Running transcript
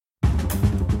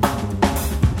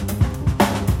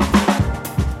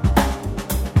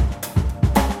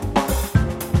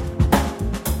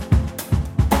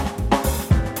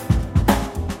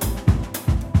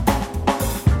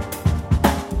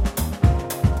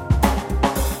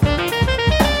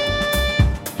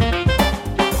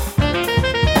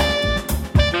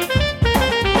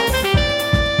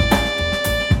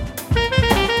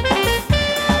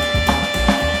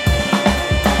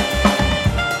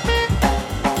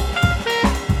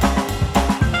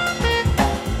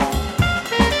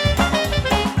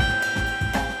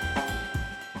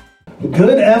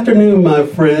Good afternoon, my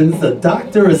friends. The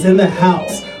doctor is in the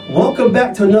house. Welcome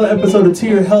back to another episode of To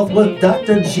Your Health with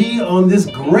Dr. G on this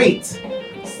great,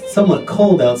 somewhat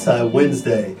cold outside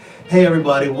Wednesday. Hey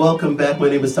everybody, welcome back. My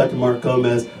name is Dr. Mark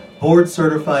Gomez, board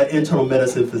certified internal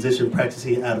medicine physician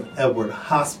practicing out of Edward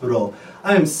Hospital.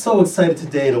 I am so excited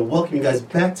today to welcome you guys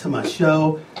back to my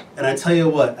show. And I tell you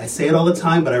what, I say it all the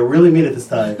time, but I really mean it this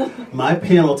time. My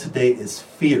panel today is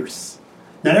fierce.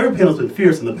 Now, every panel's been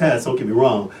fierce in the past, don't get me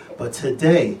wrong, but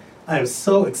today I am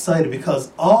so excited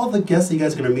because all the guests that you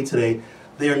guys are going to meet today,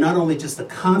 they are not only just the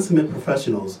consummate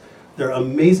professionals, they're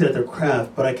amazing at their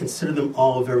craft, but I consider them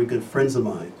all very good friends of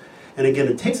mine. And again,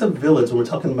 it takes a village when we're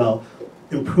talking about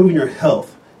improving your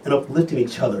health and uplifting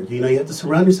each other. You know, you have to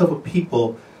surround yourself with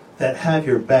people that have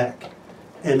your back.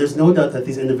 And there's no doubt that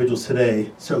these individuals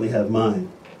today certainly have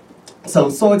mine. So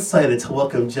I'm so excited to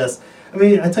welcome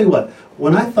I tell you what,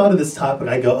 when I thought of this topic,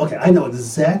 I go, okay, I know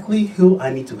exactly who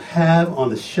I need to have on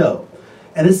the show.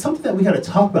 And it's something that we got to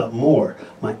talk about more,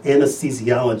 my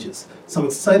anesthesiologist. So I'm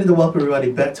excited to welcome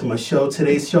everybody back to my show.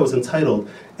 Today's show is entitled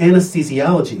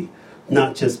Anesthesiology,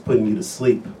 Not Just Putting You to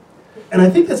Sleep. And I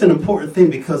think that's an important thing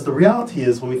because the reality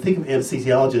is when we think of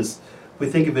anesthesiologists, we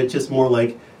think of it just more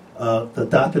like the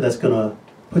doctor that's going to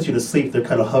put you to sleep. They're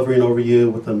kind of hovering over you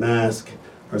with a mask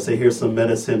or say, here's some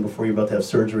medicine before you're about to have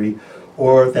surgery.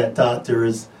 Or that doctor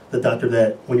is the doctor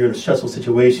that when you're in a stressful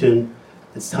situation,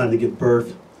 it's time to give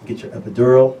birth, get your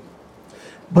epidural.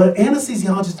 But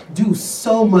anesthesiologists do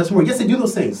so much more. Yes, they do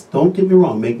those things. Don't get me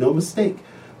wrong, make no mistake.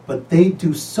 But they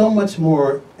do so much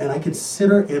more, and I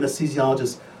consider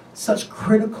anesthesiologists such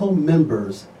critical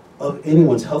members of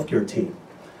anyone's healthcare team.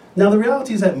 Now, the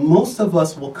reality is that most of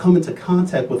us will come into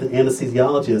contact with an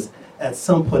anesthesiologist at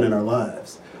some point in our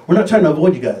lives. We're not trying to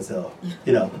avoid you guys, though,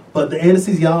 but the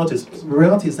anesthesiologist, the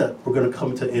reality is that we're going to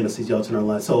come to anesthesiologists in our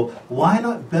lives. So why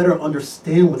not better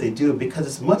understand what they do? Because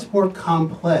it's much more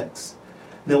complex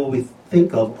than what we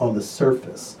think of on the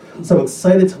surface. So I'm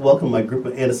excited to welcome my group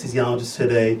of anesthesiologists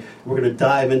today. We're going to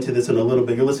dive into this in a little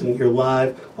bit. You're listening here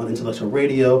live on Intellectual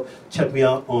Radio. Check me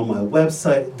out on my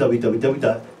website,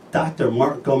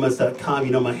 www.drmarkgomez.com.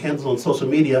 You know my handles on social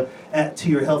media at To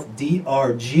Your Health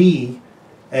DRG.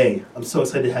 Hey, I'm so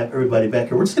excited to have everybody back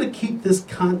here. We're just going to keep this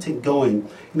content going.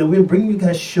 We've been bringing you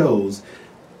guys shows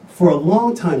for a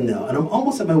long time now, and I'm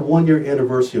almost at my 1-year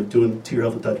anniversary of doing To Your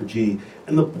Health with Dr. G.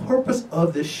 And the purpose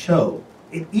of this show,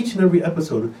 in each and every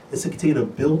episode, is to continue to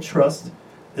build trust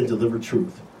and deliver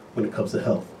truth when it comes to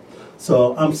health.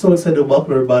 So I'm so excited to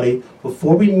welcome everybody.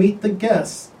 Before we meet the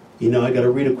guests, I got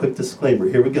to read a quick disclaimer.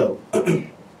 Here we go.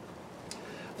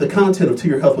 The content of To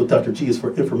Your Health with Dr. G is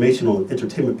for informational and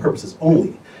entertainment purposes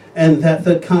only, and that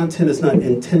the content is not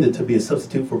intended to be a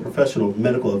substitute for professional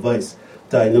medical advice,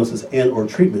 diagnosis, and or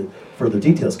treatment. Further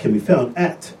details can be found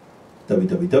at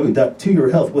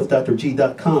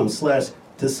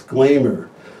www.toyourhealthwithdrg.com/disclaimer.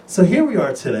 So here we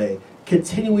are today,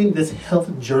 continuing this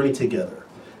health journey together.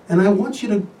 And I want you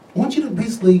to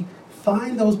basically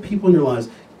find those people in your lives.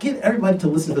 Get everybody to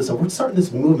listen to this. So we're starting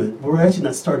this movement. We're actually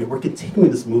not starting. We're continuing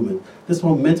this movement, this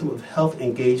momentum of health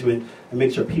engagement, and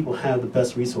make sure people have the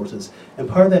best resources. And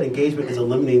part of that engagement is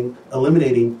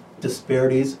eliminating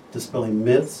disparities, dispelling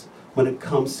myths when it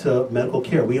comes to medical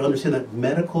care. We understand that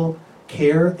medical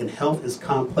care and health is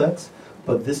complex,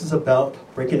 but this is about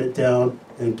breaking it down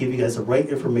and giving you guys the right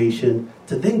information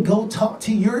to then go talk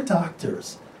to your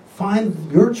doctors. Find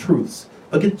your truths.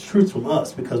 But get the truth from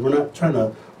us because we're not trying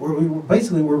to.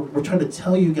 We're trying to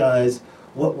tell you guys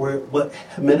what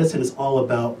medicine is all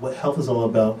about, what health is all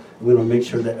about, and we want to make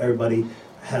sure that everybody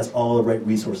has all the right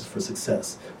resources for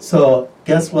success. So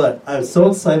guess what? I'm so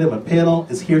excited. My panel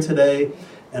is here today,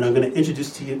 and I'm going to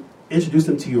introduce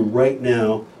them to you right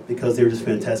now because they're just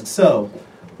fantastic. So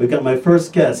we've got my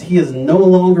first guest. He is no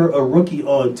longer a rookie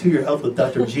on To Your Health with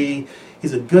Dr. G.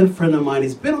 He's a good friend of mine.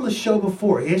 He's been on the show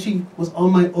before. He actually was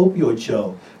on my opioid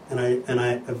show. And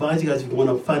I advise you guys, if you want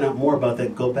to find out more about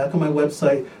that, go back on my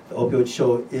website. The opioid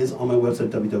show is on my website,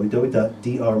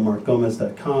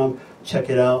 www.drmarkgomez.com. Check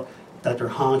it out. Dr.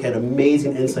 Hong had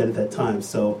amazing insight at that time.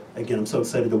 So, again, I'm so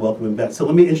excited to welcome him back. So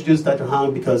let me introduce Dr.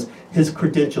 Hong because his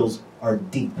credentials are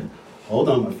deep. Hold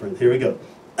on, my friend. Here we go.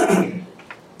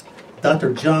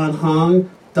 Dr. John Hong,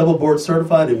 double board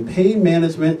certified in pain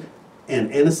management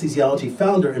and anesthesiology,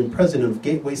 founder and president of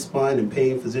Gateway Spine and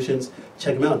Pain Physicians.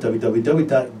 Check him out,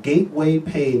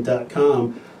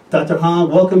 www.gatewaypain.com. Dr. Hong,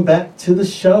 welcome back to the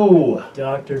show.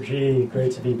 Dr. G,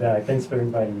 great to be back. Thanks for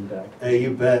inviting me back. Hey,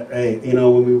 you bet. Hey,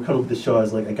 when we were coming up with the show, I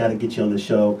was like, I got to get you on the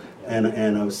show.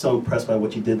 And I was so impressed by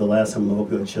what you did the last time on the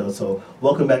opioid show. So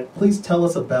welcome back. Please tell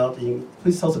us about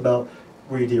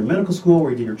where you did your medical school,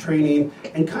 where you did your training,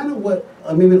 and kind of what,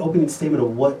 maybe an opening statement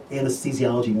of what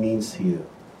anesthesiology means to you.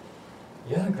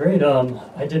 Yeah, great.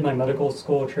 I did my medical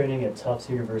school training at Tufts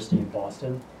University in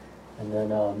Boston, and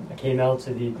then I came out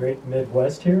to the great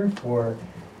Midwest here for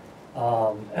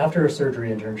after a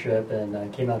surgery internship, and I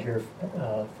came out here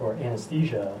for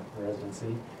anesthesia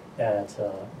residency at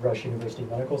Rush University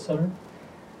Medical Center.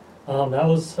 That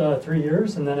was 3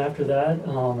 years, and then after that,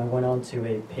 I went on to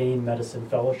a pain medicine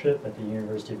fellowship at the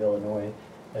University of Illinois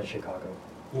at Chicago.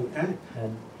 Okay.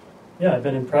 And yeah, I've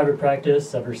been in private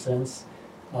practice ever since.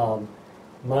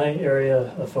 My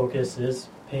area of focus is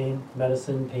pain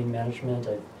medicine, pain management.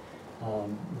 I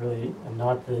really am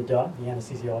not the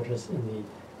anesthesiologist in the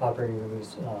operating room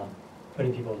who's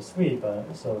putting people to sleep,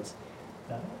 so it's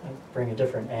I bring a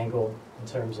different angle in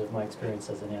terms of my experience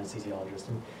as an anesthesiologist.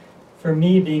 And for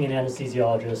me, being an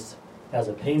anesthesiologist as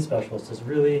a pain specialist is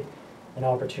really an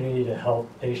opportunity to help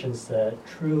patients that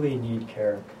truly need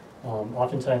care.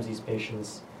 Oftentimes these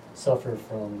patients suffer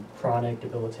from chronic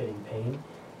debilitating pain,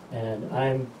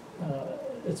 and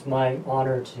it's my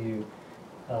honor to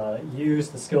use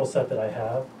the skill set that I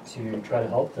have to try to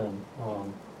help them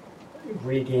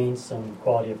regain some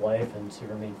quality of life and to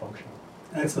remain functional.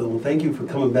 Excellent. Well, thank you for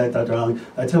coming back, Dr. Holling.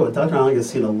 I tell you what, Dr. Holling has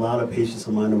seen a lot of patients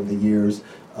of mine over the years.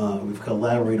 We've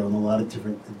collaborated on a lot of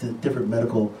different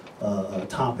medical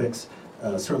topics,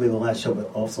 certainly the last show, but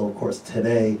also, of course,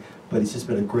 today. But he's just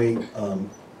been a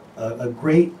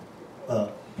great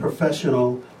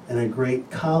professional and a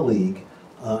great colleague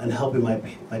in helping my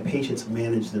patients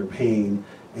manage their pain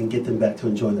and get them back to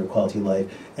enjoying their quality of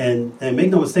life. And make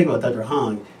no mistake about Dr.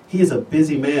 Hong, he is a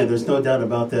busy man. There's no doubt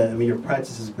about that. I mean, your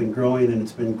practice has been growing, and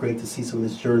it's been great to see some of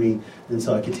this journey. And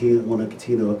so I want to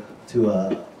continue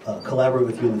to collaborate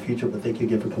with you in the future. But thank you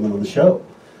again for coming on the show.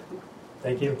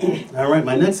 Thank you. All right,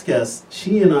 my next guest,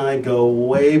 she and I go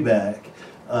way back,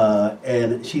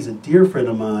 and she's a dear friend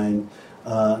of mine,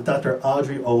 Dr.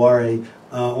 Audrey Owari.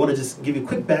 I want to just give you a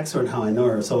quick backstory on how I know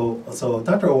her. So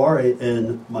Dr. Owari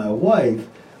and my wife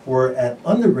were at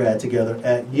undergrad together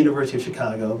at University of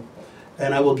Chicago.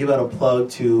 And I will give out a plug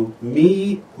to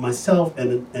me, myself,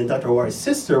 and Dr. Owari's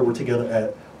sister were together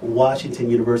at Washington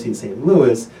University in St.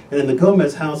 Louis. And in the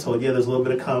Gomez household, there's a little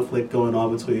bit of conflict going on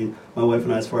between my wife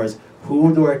and I as far as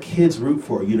who do our kids root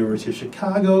for, University of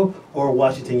Chicago or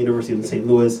Washington University in St.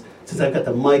 Louis. Since I've got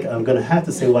the mic, I'm going to have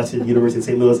to say Washington University in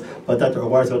St. Louis, but Dr.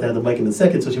 Owari is about to have the mic in a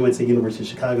second, so she might say University of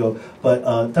Chicago. But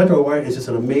Dr. Owari is just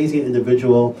an amazing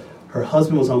individual. Her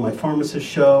husband was on my pharmacist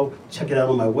show. Check it out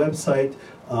on my website.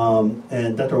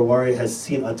 And Dr. Owari has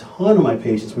seen a ton of my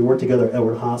patients. We work together at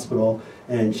Edward Hospital,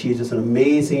 and she's just an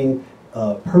amazing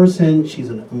person. She's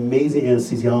an amazing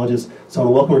anesthesiologist. So I want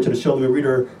to welcome her to the show. Let me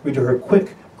read her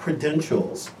quick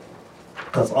credentials,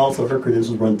 because also her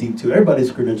credentials run deep too.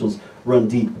 Everybody's credentials run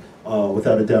deep,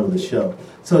 without a doubt, on the show.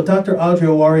 So Dr. Audrey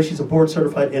Owari, she's a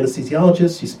board-certified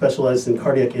anesthesiologist. She specializes in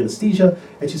cardiac anesthesia,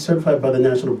 and she's certified by the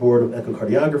National Board of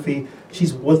Echocardiography.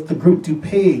 She's with the group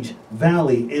DuPage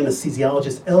Valley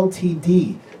Anesthesiologist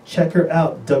LTD. Check her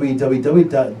out,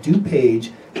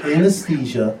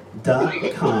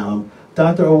 www.dupageanesthesia.com.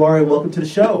 Dr. Owari, welcome to the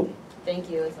show.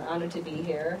 Thank you. It's an honor to be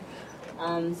here.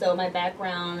 So my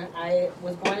background, I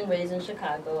was born and raised in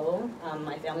Chicago.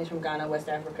 My family's from Ghana, West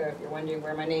Africa, if you're wondering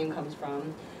where my name comes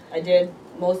from. I did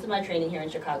most of my training here in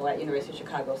Chicago at University of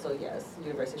Chicago, so yes,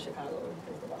 University of Chicago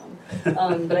is the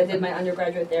bomb. But I did my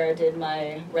undergraduate there, I did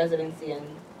my residency and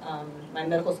my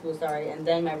medical school, and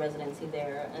then my residency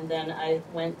there. And then I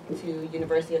went to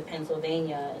University of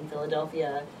Pennsylvania in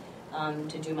Philadelphia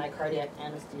to do my cardiac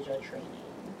anesthesia training.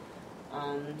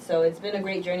 So it's been a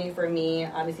great journey for me.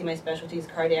 Obviously my specialty is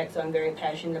cardiac, so I'm very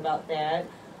passionate about that.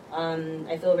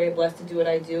 I feel very blessed to do what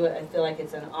I do. I feel like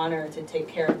it's an honor to take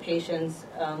care of patients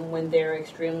when they're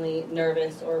extremely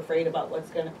nervous or afraid about what's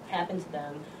going to happen to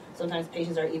them. Sometimes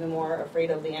patients are even more afraid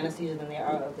of the anesthesia than they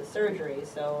are of the surgery.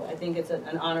 So I think it's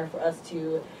an honor for us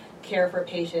to care for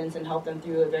patients and help them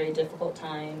through a very difficult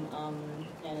time,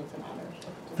 and it's an honor.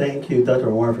 Thank you, Dr.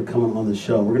 Owari, for coming on the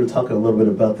show. We're going to talk a little bit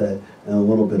about that and a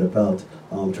little bit about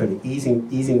trying to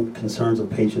easing concerns of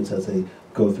patients as they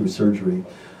go through surgery.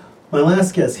 My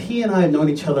last guest, he and I have known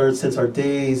each other since our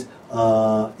days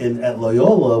at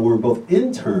Loyola. We were both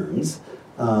interns.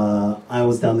 I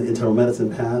was down the internal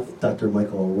medicine path. Dr.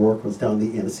 Michael O'Rourke was down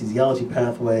the anesthesiology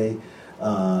pathway.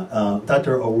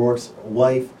 Dr. O'Rourke's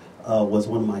wife was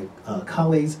one of my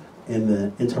colleagues in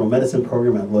the internal medicine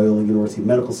program at Loyola University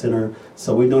Medical Center.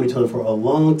 So we've known each other for a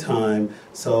long time.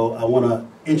 So I want to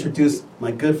introduce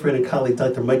my good friend and colleague,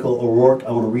 Dr. Michael O'Rourke.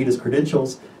 I want to read his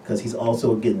credentials, because he's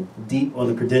also getting deep on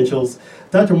the credentials.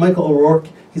 Dr. Michael O'Rourke,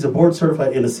 he's a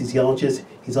board-certified anesthesiologist.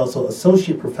 He's also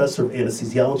associate professor of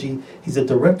anesthesiology. He's a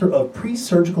director of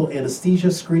pre-surgical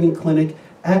anesthesia screening clinic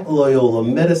at Loyola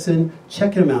Medicine.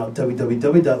 Check him out,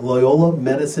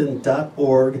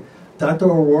 www.loyolamedicine.org.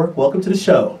 Dr. O'Rourke, welcome to the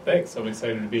show. Thanks, I'm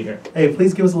excited to be here. Hey,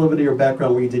 please give us a little bit of your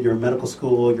background, where you did your medical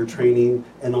school, your training,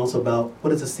 and also about what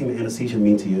does esteemed anesthesia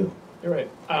mean to you? You're right.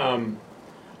 I'm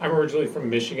originally from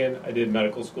Michigan. I did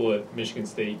medical school at Michigan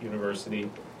State University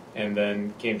and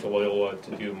then came to Loyola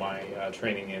to do my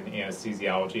training in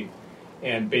anesthesiology.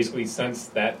 And basically since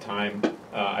that time,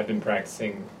 I've been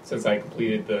practicing, since I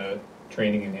completed the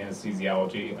training in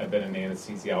anesthesiology, I've been an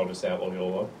anesthesiologist at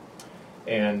Loyola.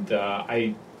 And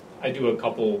I do wear a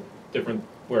couple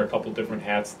different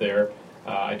hats there.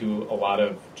 I do a lot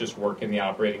of just work in the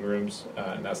operating rooms,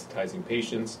 anesthetizing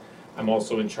patients. I'm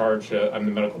also in charge, I'm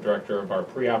the medical director of our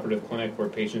preoperative clinic, where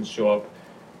patients show up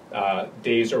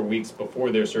days or weeks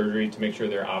before their surgery to make sure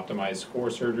they're optimized for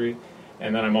surgery.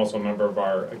 And then I'm also a member of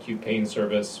our acute pain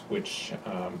service, which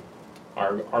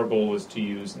our goal is to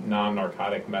use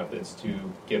non-narcotic methods to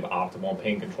give optimal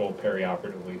pain control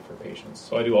perioperatively for patients.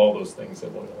 So I do all those things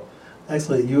at Loyola.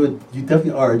 Excellent. You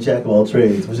definitely are a jack of all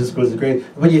trades, which is great.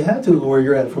 But you have to where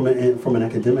you're at from an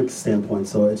academic standpoint.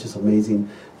 So it's just amazing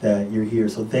that you're here.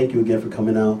 So thank you again for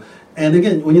coming out. And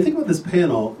again, when you think about this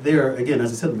panel, they're, again,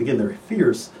 as I said at the beginning, they're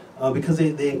fierce because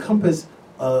they encompass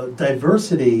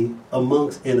diversity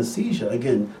amongst anesthesia.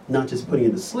 Again, not just putting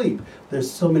you to sleep. There's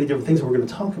so many different things, and we're going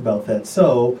to talk about that.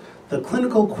 So the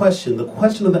clinical question, the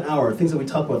question of the hour, things that we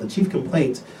talk about, the chief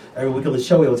complaint. Every week on the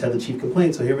show, we always have the chief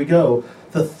complaint. So here we go.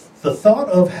 The thought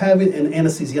of having an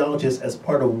anesthesiologist as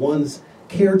part of one's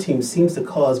care team seems to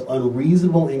cause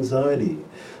unreasonable anxiety.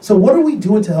 So what are we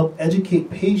doing to help educate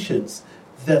patients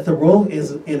that the role as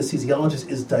an anesthesiologist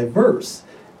is diverse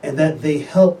and that they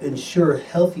help ensure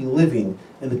healthy living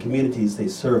in the communities they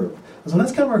serve? So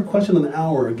that's kind of our question of the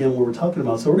hour, again, what we're talking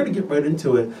about. So we're going to get right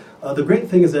into it. The great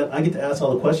thing is that I get to ask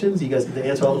all the questions. You guys get to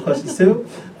answer all the questions too.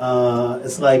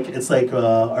 It's like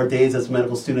our days as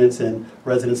medical students and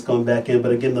residents going back in.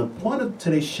 But again, the point of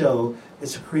today's show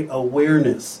is to create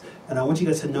awareness. And I want you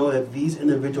guys to know that these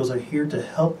individuals are here to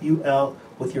help you out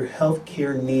with your health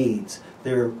care needs.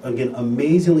 They're, again,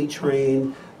 amazingly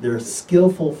trained. They're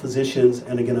skillful physicians,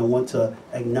 and again, I want to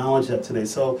acknowledge that today.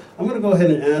 So I'm going to go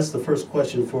ahead and ask the first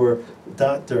question for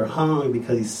Dr. Hong,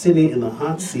 because he's sitting in the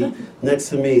hot seat next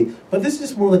to me. But this is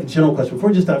just more like a general question. Before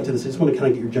we just dive into this, I just want to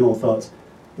kind of get your general thoughts.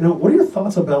 What are your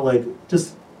thoughts about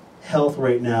just health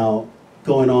right now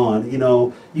going on?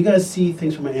 You guys see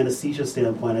things from an anesthesia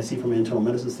standpoint. I see from an internal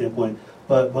medicine standpoint.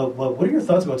 But what are your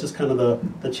thoughts about just kind of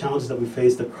the challenges that we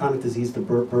face, the chronic disease, the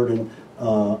burden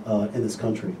in this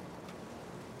country?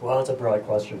 Well, that's a broad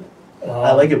question.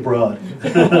 I like it broad.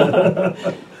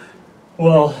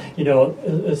 Well,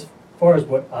 as far as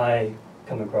what I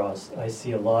come across, I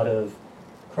see a lot of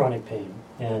chronic pain.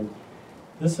 And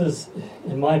this is,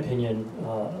 in my opinion,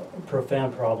 a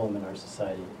profound problem in our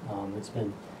society. It's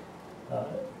been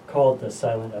called the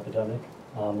silent epidemic.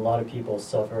 A lot of people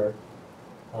suffer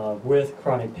with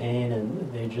chronic pain,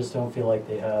 and they just don't feel like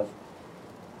they have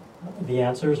the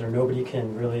answers, or nobody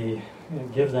can really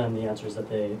give them the answers that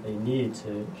they need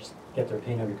to just get their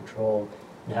pain under control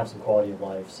and have some quality of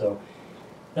life. So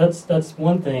that's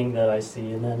one thing that I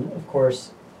see. And then, of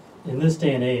course, in this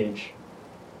day and age,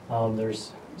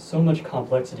 there's so much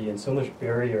complexity and so much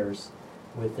barriers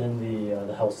within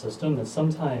the health system that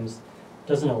sometimes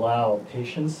doesn't allow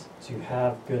patients to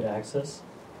have good access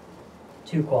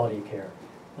to quality care.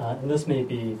 And this may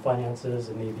be finances,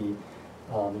 it may be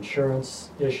insurance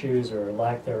issues or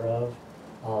lack thereof.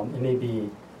 It may be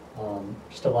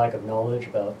just a lack of knowledge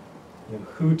about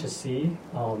who to see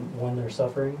when they're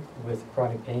suffering with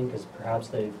chronic pain, because perhaps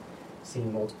they've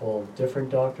seen multiple different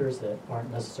doctors that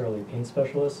aren't necessarily pain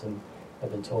specialists and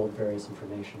have been told various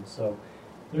information. So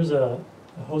there's a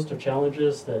host of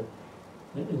challenges that,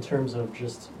 in terms of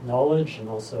just knowledge and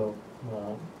also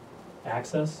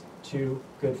access to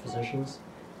good physicians,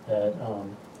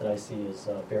 that I see as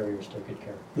barriers to good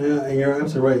care. Yeah, and you're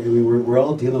absolutely right. I mean, we're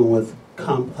all dealing with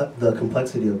the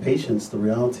complexity of patients. The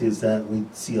reality is that we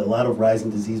see a lot of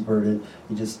rising disease burden.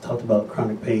 You just talked about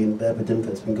chronic pain, the epidemic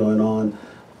that's been going on.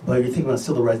 But you're thinking about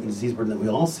still the rising disease burden that we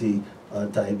all see,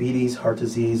 diabetes, heart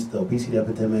disease, the obesity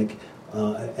epidemic,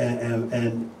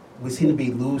 and we seem to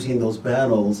be losing those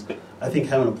battles. I think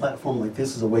having a platform like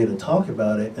this is a way to talk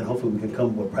about it, and hopefully we can come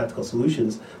up with practical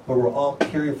solutions, but we're all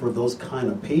caring for those kind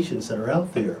of patients that are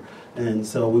out there. And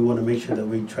so we want to make sure that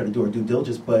we try to do our due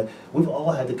diligence, but we've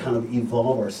all had to kind of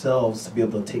evolve ourselves to be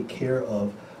able to take care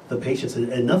of the patients,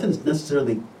 and nothing's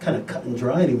necessarily kind of cut and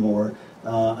dry anymore.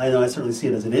 I know I certainly see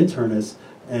it as an internist,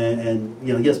 and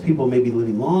yes, people may be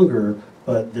living longer,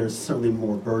 but there's certainly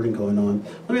more burden going on.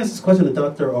 Let me ask this question to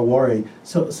Dr. Aware.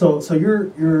 So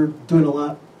you're doing a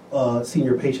lot, seeing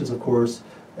your patients, of course,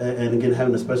 and again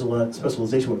having a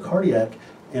specialization with cardiac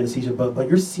anesthesia, but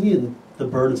you're seeing the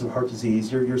burdens of heart disease.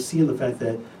 You're seeing the fact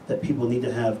that people need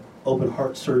to have open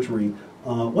heart surgery.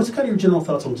 What's kind of your general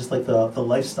thoughts on just like the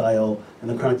lifestyle and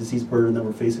the chronic disease burden that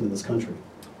we're facing in this country?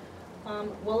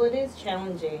 Well, it is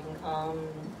challenging,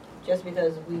 just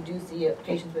because we do see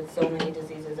patients with so many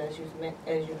diseases, as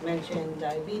you've mentioned,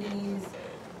 diabetes,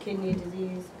 kidney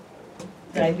disease,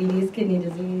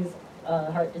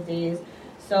 heart disease.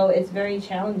 So it's very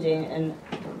challenging, and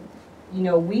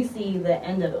we see the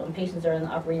end of it when patients are in the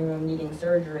operating room needing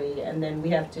surgery, and then we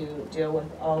have to deal with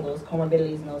all those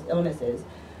comorbidities and those illnesses.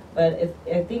 But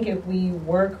I think if we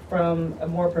work from a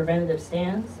more preventative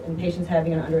stance and patients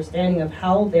having an understanding of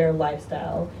how their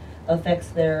lifestyle affects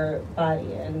their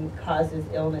body and causes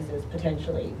illnesses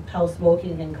potentially, how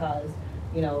smoking can cause,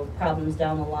 problems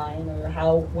down the line, or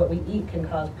how what we eat can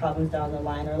cause problems down the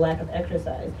line, or lack of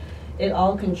exercise. It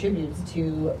all contributes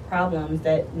to problems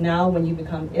that now when you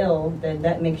become ill, then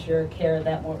that makes your care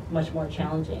much more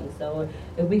challenging. So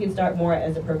if we can start more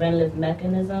as a preventative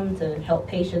mechanism to help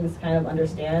patients kind of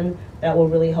understand, that will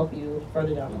really help you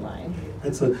further down the line.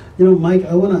 Excellent. Mike,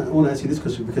 I want to ask you this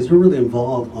question because you're really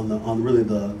involved on really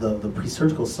the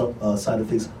pre-surgical side of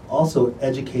things, also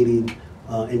educating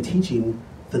and teaching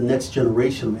the next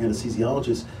generation of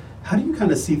anesthesiologists. How do you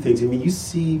kind of see things? I mean, you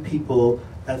see people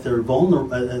at their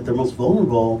most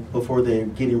vulnerable before they're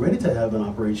getting ready to have an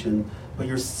operation, but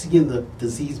you're seeing the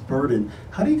disease burden.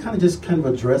 How do you kind of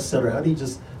address that, or how do you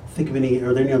just think of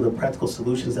are there any other practical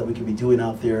solutions that we could be doing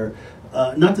out there?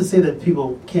 Not to say that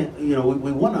people can't,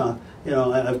 we want to,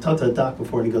 I've talked to a doc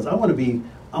before and he goes, I want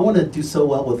to do so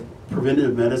well with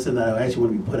preventative medicine that I actually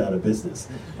want to be put out of business.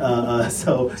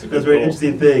 So that's a very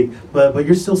interesting thing. But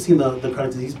you're still seeing the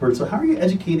chronic disease burden. So how are you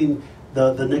educating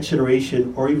the next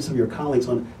generation, or even some of your colleagues,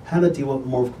 on how to deal with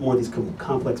more of these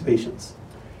complex patients?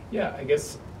 Yeah, I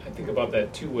guess I think about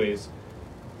that two ways.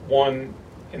 One,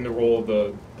 in the role of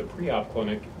the pre-op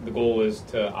clinic, the goal is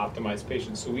to optimize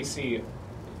patients. So we see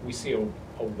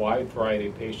a wide variety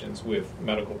of patients with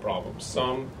medical problems.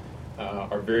 Some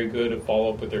are very good at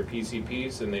follow-up with their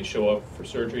PCPs, and they show up for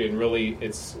surgery, and really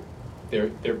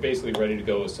they're basically ready to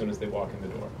go as soon as they walk in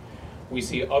the door. We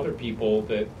see other people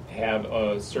that have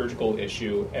a surgical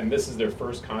issue, and this is their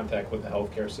first contact with the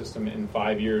healthcare system in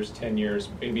 5 years, 10 years,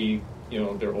 maybe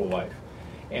their whole life.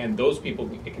 And those people,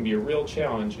 it can be a real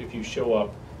challenge if you show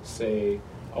up, say,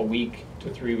 a week to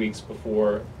 3 weeks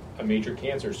before a major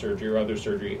cancer surgery or other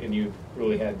surgery, and you've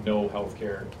really had no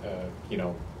healthcare,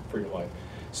 for your life.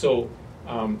 So,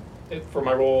 for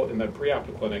my role in the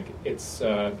pre-operative clinic, it's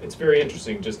very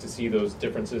interesting just to see those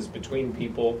differences between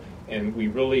people, and we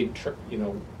really,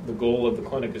 the goal of the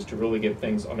clinic is to really get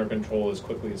things under control as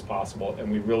quickly as possible, and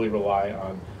we really rely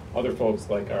on other folks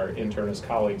like our internist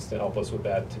colleagues to help us with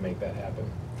that, to make that happen.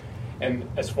 And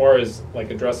as far as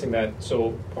addressing that,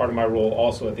 so part of my role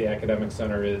also at the academic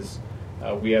center is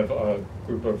we have a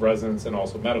group of residents and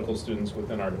also medical students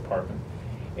within our department.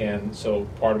 And so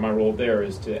part of my role there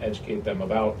is to educate them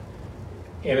about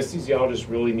anesthesiologists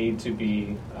really need to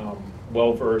be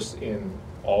well-versed in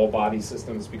all body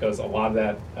systems, because a lot of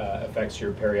that affects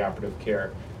your perioperative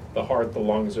care. The heart, the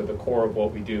lungs are the core of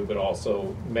what we do, but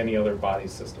also many other body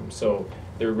systems. So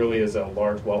there really is a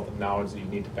large wealth of knowledge that you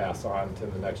need to pass on to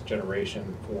the next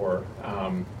generation for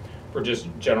just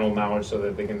general knowledge, so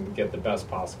that they can get the best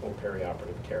possible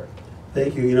perioperative care.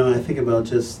 Thank you. I think about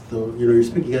just you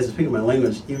guys are speaking my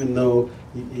language. Even though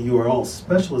you are all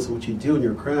specialists in what you do in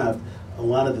your craft, a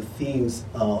lot of the themes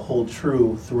hold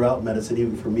true throughout medicine,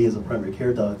 even for me as a primary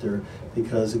care doctor,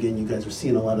 because again, you guys are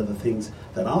seeing a lot of the things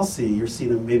that I'll see. You're seeing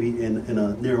them maybe in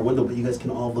a narrow window, but you guys can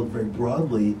all look very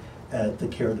broadly at the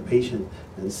care of the patient.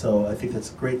 And so I think that's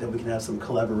great that we can have some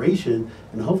collaboration,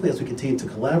 and hopefully as we continue to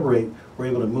collaborate, we're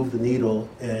able to move the needle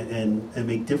and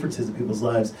make differences in people's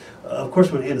lives. Of course,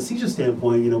 from an anesthesia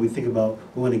standpoint, we think about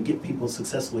we want to get people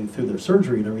successfully through their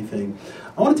surgery and everything.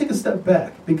 I want to take a step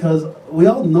back, because we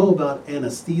all know about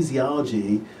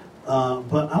anesthesiology,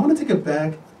 but I want to take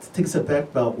a step back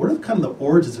about what are kind of the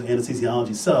origins of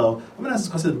anesthesiology. So I'm going to ask this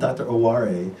question to Dr.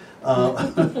 Aware.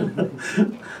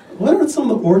 What are some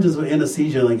of the origins of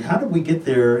anesthesia? How did we get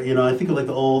there? I think of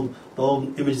the old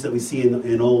images that we see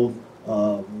in old,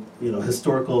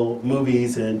 historical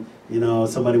movies, and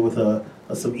somebody with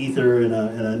some ether and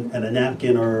a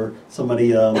napkin, or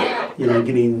somebody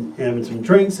having some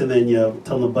drinks, and then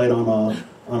tell them to bite on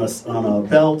on a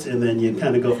belt, and then you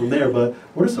kind of go from there. But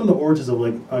what are some of the origins of,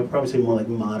 like, I'd probably say more like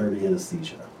modern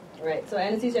anesthesia? Right. So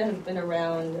anesthesia has been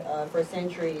around for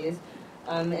centuries.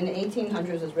 In the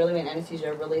 1800s was really when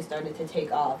anesthesia really started to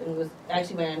take off, and it was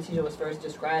actually when anesthesia was first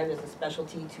described as a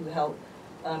specialty to help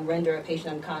render a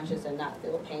patient unconscious and not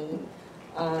feel pain.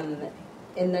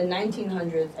 In the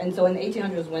 1900s, and so in the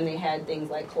 1800s when they had things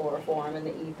like chloroform and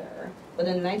the ether. But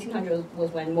in the 1900s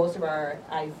was when most of our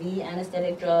IV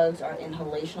anesthetic drugs, our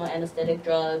inhalational anesthetic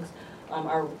drugs,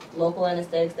 our local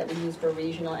anesthetics that we use for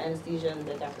regional anesthesia and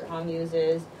that Dr. Hong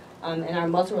uses, and our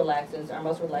muscle relaxants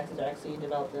are actually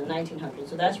developed in the 1900s.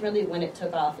 So that's really when it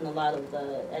took off and a lot of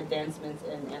the advancements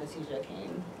in anesthesia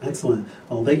came. Excellent.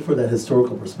 Well, thank you for that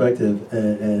historical perspective.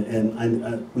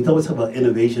 And we always talk about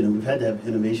innovation, and we've had to have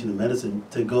innovation in medicine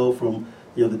to go from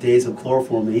the days of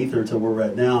chloroform and ether to where we're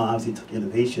at now. Obviously, it took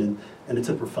innovation and it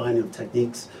took refining of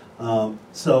techniques.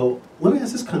 So let me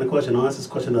ask this kind of question. I'll ask this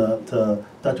question to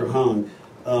Dr. Hong.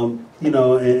 And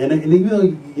even though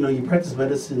you practice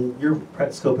medicine, your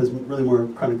practice scope is really more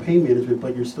chronic pain management,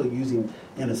 but you're still using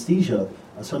anesthesia,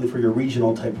 certainly for your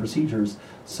regional type procedures.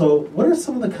 So what are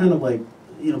some of the kind of, like,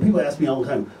 people ask me all the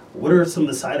time, what are some of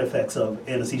the side effects of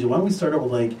anesthesia? Why don't we start out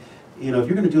with, like, if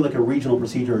you're going to do like a regional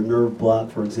procedure, a nerve block,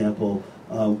 for example,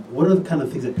 what are the kind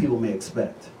of things that people may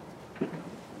expect?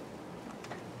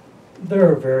 There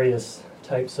are various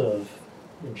types of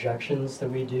injections that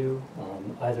we do,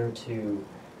 either to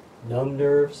numb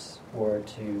nerves or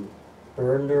to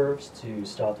burn nerves to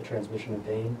stop the transmission of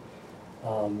pain.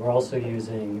 We're also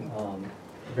using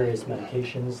various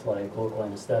medications like local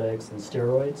anesthetics and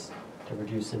steroids to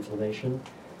reduce inflammation.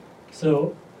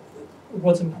 So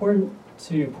what's important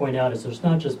to point out is there's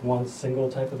not just one single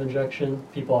type of injection.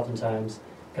 People oftentimes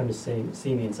come to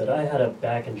see me and said, I had a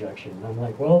back injection. And I'm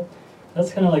like, well,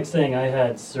 that's kind of like saying I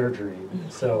had surgery.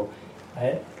 So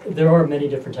there are many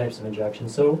different types of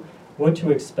injections. So what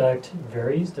to expect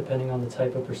varies depending on the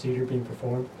type of procedure being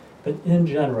performed. But in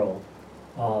general,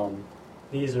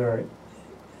 these are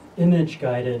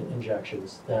image-guided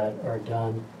injections that are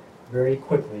done very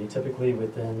quickly, typically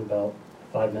within about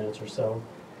 5 minutes or so.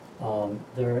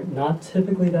 They're not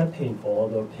typically that painful,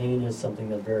 although pain is something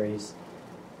that varies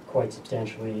quite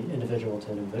substantially individual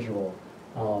to individual.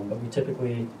 But we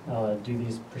typically do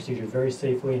these procedures very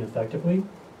safely and effectively.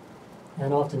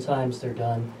 And oftentimes they're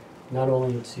done not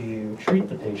only to treat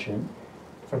the patient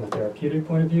from a therapeutic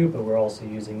point of view, but we're also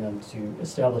using them to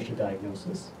establish a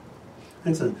diagnosis.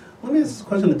 Excellent. Let me ask this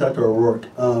question to Dr. O'Rourke.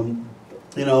 One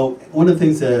of the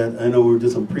things that I know we were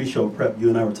doing some pre-show prep, you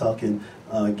and I were talking,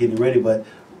 getting ready, but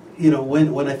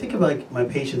when I think about my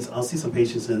patients, I'll see some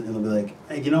patients and they'll be like,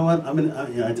 hey, you know what?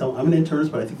 I tell them I'm an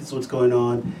internist, but I think this is what's going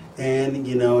on, and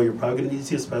you're probably going to need to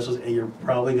see a specialist, and you're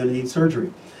probably going to need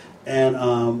surgery, and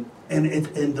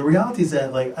the reality is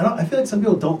that, like, I feel like some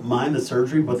people don't mind the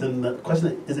surgery, but then the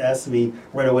question is asked to me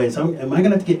right away. So am I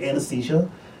going to have to get anesthesia?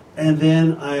 And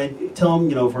then I tell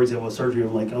them, for example, surgery,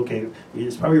 I'm like, okay,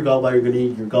 it's probably your gallbladder, you're going to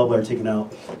need your gallbladder taken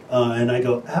out. And I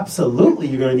go, absolutely,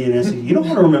 you're going to need anesthesia. You don't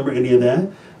want to remember any of that.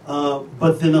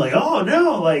 But then they're like, oh,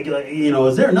 no,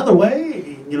 is there another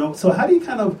way? So how do you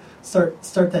kind of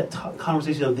start that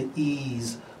conversation of the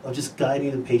ease of just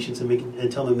guiding the patients and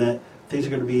telling them that things are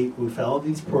going to be, we follow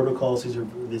these protocols,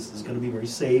 this is going to be very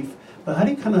safe. But how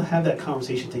do you kind of have that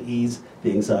conversation to ease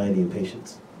the anxiety in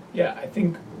patients? Yeah, I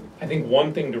think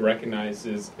one thing to recognize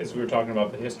is, as we were talking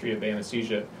about the history of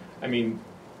anesthesia, I mean,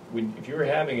 if you were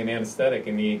having an anesthetic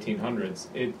in the 1800s,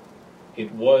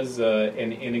 it was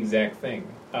an inexact thing.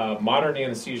 Modern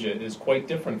anesthesia is quite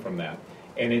different from that,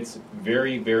 and it's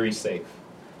very, very safe.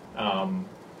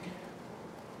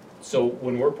 So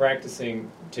when we're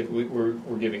practicing, typically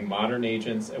we're giving modern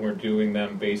agents, and we're doing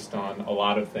them based on a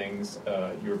lot of things,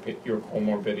 your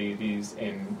comorbidities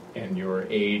and your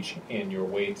age and your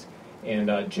weight.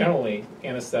 And generally,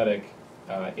 anesthetic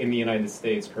in the United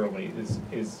States currently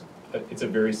it's a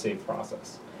very safe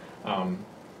process.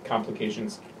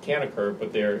 Complications can occur,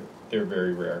 but they're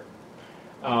very rare.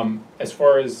 As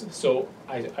far as, so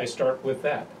I start with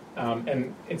that.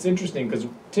 And it's interesting because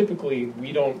typically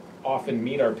we don't often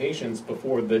meet our patients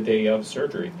before the day of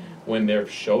surgery. When they're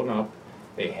shown up,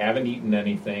 they haven't eaten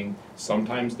anything.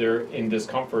 Sometimes they're in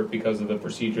discomfort because of the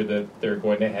procedure that they're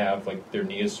going to have, like their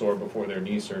knee is sore before their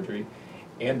knee surgery.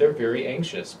 And they're very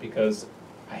anxious because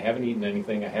I haven't eaten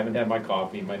anything, I haven't had my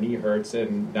coffee, my knee hurts,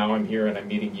 and now I'm here and I'm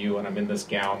meeting you and I'm in this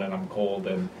gown and I'm cold.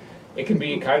 And it can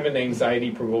be kind of an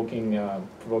anxiety-provoking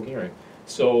area.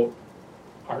 So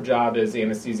our job as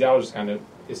anesthesiologists kind of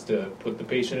is to put the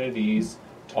patient at ease,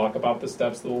 talk about the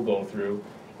steps that we'll go through,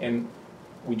 and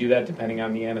we do that depending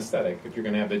on the anesthetic. If you're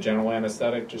going to have the general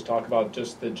anesthetic, just talk about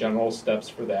just the general steps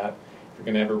for that. If you're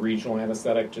going to have a regional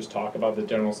anesthetic, just talk about the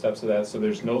general steps of that. So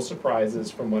there's no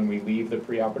surprises from when we leave the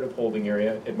preoperative holding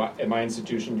area. At my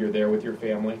institution, you're there with your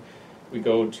family. We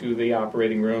go to the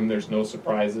operating room. There's no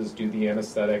surprises. Do the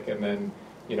anesthetic, and then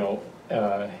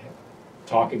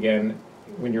talk again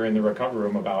when you're in the recovery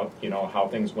room about how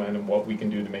things went and what we can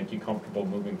do to make you comfortable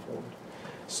moving forward.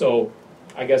 So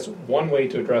I guess one way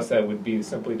to address that would be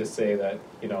simply to say that,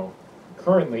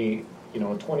 currently, in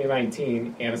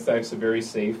 2019, anesthetics are very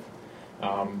safe.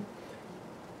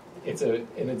 It's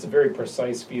a very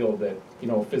precise field that,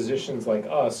 physicians like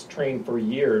us train for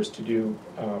years to do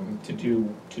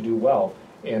well,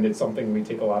 and it's something we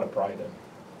take a lot of pride in.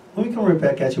 Let me come right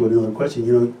back at you with another question.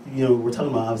 We're talking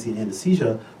about obviously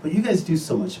anesthesia, but you guys do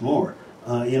so much more.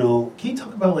 Can you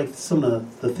talk about like some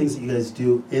of the things that you guys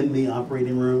do in the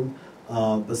operating room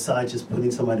besides just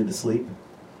putting somebody to sleep?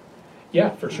 Yeah,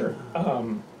 for sure.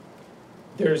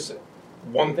 There's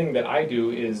one thing that I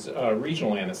do is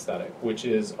regional anesthetic, which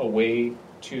is a way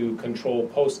to control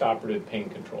post-operative pain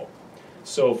control.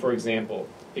 So, for example,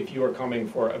 if you are coming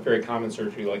for a very common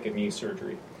surgery like a knee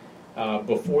surgery,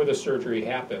 before the surgery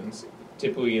happens,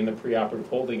 typically in the preoperative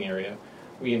holding area,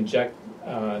 we inject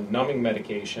numbing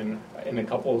medication in a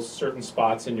couple of certain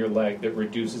spots in your leg that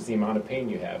reduces the amount of pain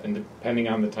you have. And depending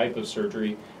on the type of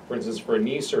surgery, for instance, for a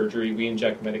knee surgery, we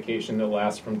inject medication that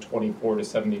lasts from 24 to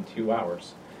 72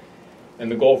 hours.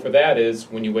 And the goal for that is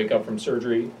when you wake up from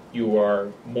surgery, you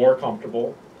are more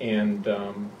comfortable and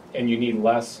you need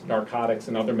less narcotics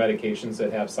and other medications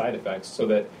that have side effects so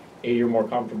that A, you're more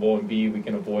comfortable, and B, we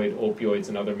can avoid opioids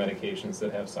and other medications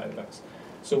that have side effects.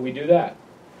 So we do that.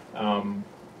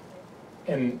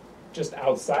 And just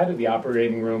outside of the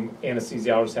operating room,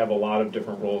 anesthesiologists have a lot of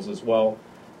different roles as well.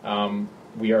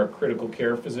 We are critical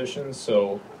care physicians,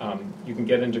 so you can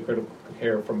get into critical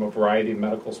care from a variety of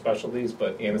medical specialties,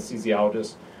 but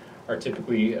anesthesiologists are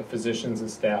typically physicians and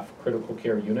staff critical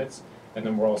care units. And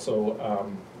then we're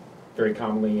also very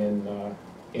commonly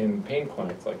in pain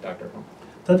clinics like Dr. Hum.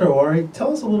 Dr. Awari,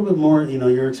 tell us a little bit more,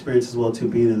 your experience as well, too,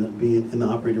 being in the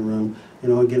operating room.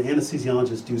 Again,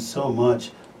 anesthesiologists do so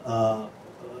much. A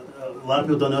lot of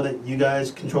people don't know that you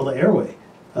guys control the airway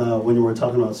when we're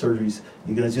talking about surgeries.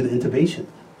 You guys do the intubation.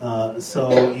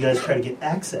 So you guys try to get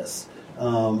access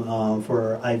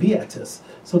for IV access.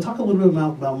 So talk a little bit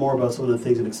about more about some of the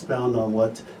things and expand on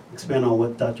what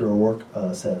Dr. O'Rourke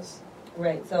says.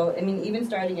 Right. So, even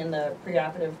starting in the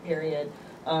preoperative period,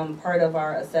 part of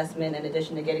our assessment, in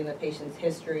addition to getting the patient's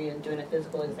history and doing a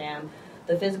physical exam,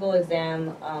 the physical exam,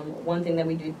 one thing that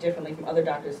we do differently from other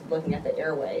doctors is looking at the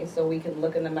airway. So we can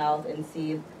look in the mouth and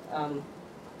see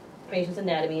patient's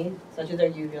anatomy, such as their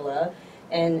uvula,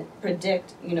 and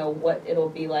predict, what it'll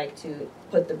be like to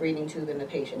put the breathing tube in the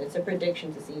patient. It's a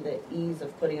prediction to see the ease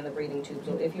of putting in the breathing tube.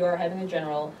 So if you are having a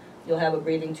general, you'll have a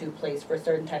breathing tube placed for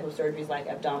certain type of surgeries like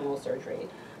abdominal surgery.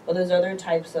 But there's other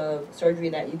types of surgery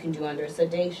that you can do under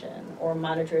sedation or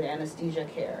monitored anesthesia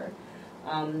care.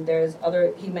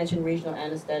 He mentioned regional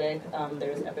anesthetic,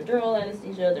 there's epidural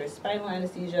anesthesia, there's spinal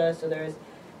anesthesia, so there's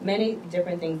many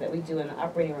different things that we do in the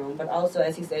operating room, but also,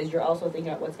 as he says, you're also thinking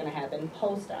about what's going to happen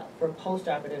post-op, for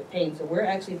post-operative pain. So we're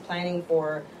actually planning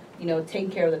for, taking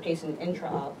care of the patient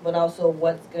intra-op, but also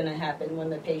what's going to happen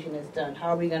when the patient is done. How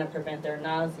are we going to prevent their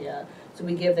nausea? So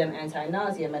we give them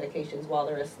anti-nausea medications while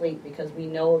they're asleep because we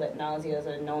know that nausea is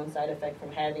a known side effect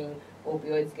from having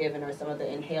opioids given or some of the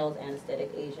inhaled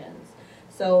anesthetic agents.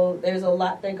 So there's a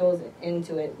lot that goes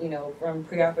into it, from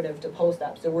preoperative to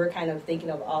post-op. So we're kind of thinking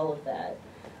of all of that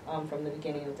from the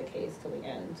beginning of the case to the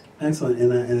end. Excellent,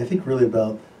 and I think really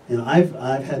about, I've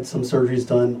had some surgeries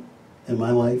done in my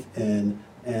life, and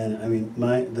the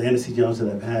anesthesiologists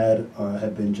that I've had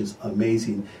have been just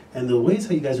amazing. And the ways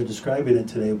how you guys are describing it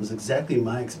today was exactly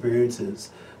my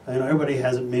experiences. I know everybody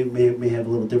may have a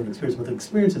little different experience, but the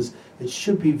experiences, it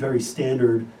should be very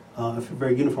standard,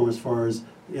 very uniform as far as,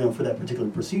 for that particular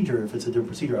procedure. If it's a different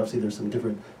procedure, obviously there's some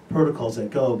different protocols that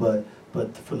go,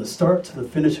 but from the start to the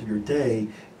finish of your day,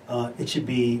 it should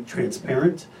be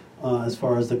transparent as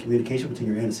far as the communication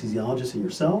between your anesthesiologist and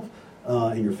yourself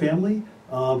and your family,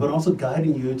 but also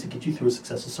guiding you to get you through a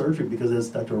successful surgery, because as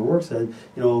Dr. O'Rourke said,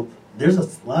 there's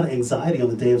a lot of anxiety on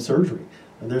the day of surgery.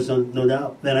 And there's no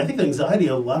doubt. And I think the anxiety,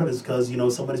 a lot of it is because,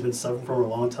 somebody's been suffering for a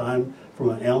long time from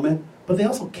an ailment, but they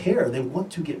also care. They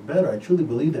want to get better. I truly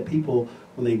believe that people,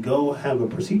 when they go have a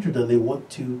procedure done, they want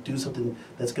to do something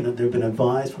they've been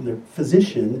advised from their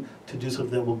physician to do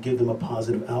something that will give them a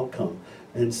positive outcome.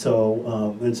 And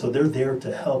so they're there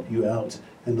to help you out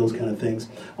and those kind of things.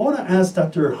 I want to ask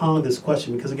Dr. Hong this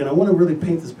question because, again, I want to really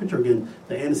paint this picture again,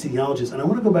 the anesthesiologist, and I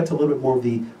want to go back to a little bit more of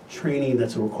the training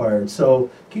that's required. So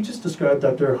can you just describe,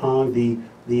 Dr. Hong,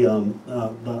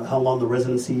 how long the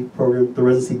residency program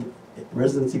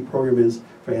is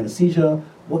for anesthesia?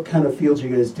 What kind of fields are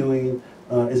you guys doing?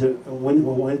 Is it when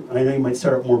I know you might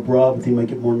start out more broad, but you might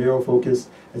get more narrow focused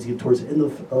as you get towards the end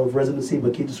of residency.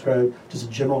 But can you describe just a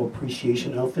general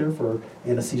appreciation out there for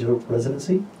anesthesia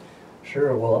residency?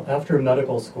 Sure. Well, after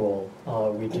medical school,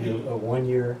 we do a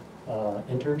 1-year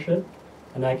internship,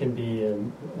 and that can be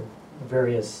in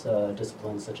various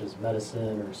disciplines such as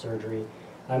medicine or surgery.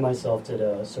 I myself did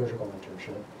a surgical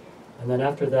internship. And then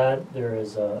after that, there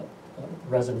is a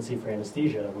residency for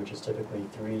anesthesia, which is typically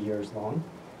 3 years long.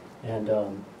 And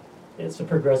it's a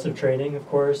progressive training, of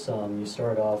course. You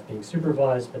start off being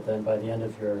supervised, but then by the end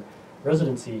of your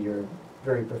residency, you're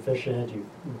very proficient. You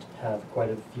have quite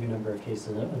a few number of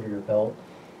cases under your belt.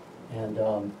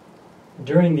 And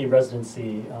during the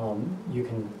residency, you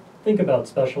can think about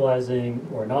specializing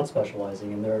or not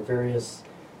specializing, and there are various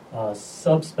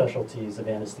subspecialties of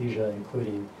anesthesia,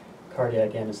 including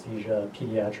cardiac anesthesia,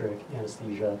 pediatric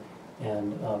anesthesia,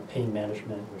 and pain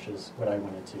management, which is what I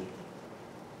went into.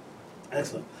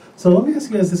 Excellent. So let me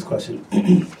ask you guys this question.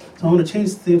 So I want to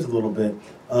change themes a little bit,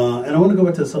 and I want to go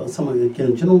back to some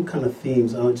again general kind of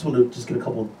themes. I just want to get a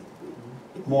couple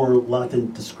more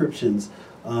locked-in descriptions.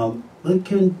 Can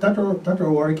Dr.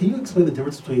 Owari, can you explain the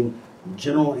difference between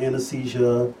general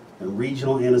anesthesia and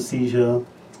regional anesthesia?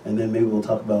 And then maybe we'll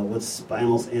talk about what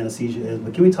spinal anesthesia is.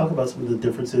 But can we talk about some of the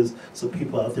differences so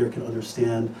people out there can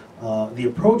understand the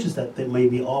approaches that they may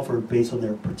be offered based on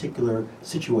their particular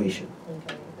situation?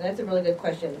 Okay, that's a really good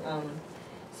question.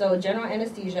 So general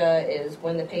anesthesia is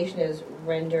when the patient is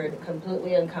rendered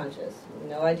completely unconscious,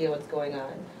 no idea what's going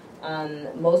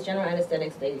on. Most general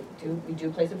anesthetics, we do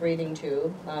place a breathing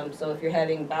tube. So if you're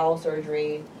having bowel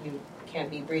surgery, you can't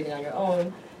be breathing on your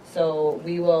own. So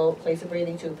we will place a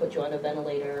breathing tube, put you on a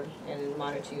ventilator, and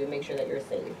monitor you and make sure that you're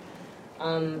safe.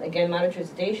 Again, monitored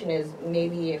sedation is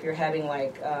maybe if you're having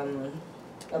like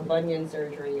a bunion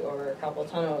surgery or a carpal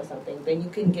tunnel or something, then you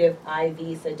can give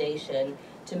IV sedation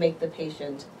to make the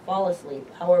patient fall asleep.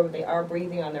 However, they are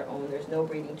breathing on their own. There's no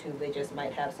breathing tube. They just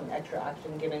might have some extra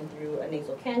oxygen given through a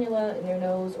nasal cannula in their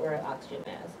nose or an oxygen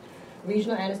mask.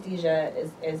 Regional anesthesia,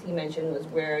 as he mentioned, was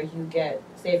where you get,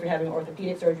 say if you're having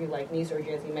orthopedic surgery like knee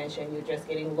surgery, as he mentioned, you're just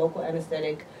getting local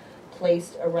anesthetic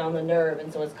placed around the nerve,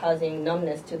 and so it's causing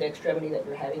numbness to the extremity that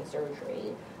you're having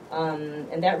surgery.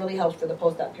 And that really helps for the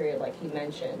post-op period, like he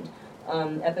mentioned.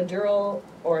 Epidural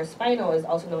or spinal is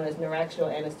also known as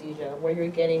neuraxial anesthesia, where you're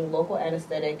getting local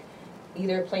anesthetic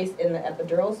either placed in the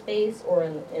epidural space or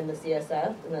in the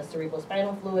CSF, in the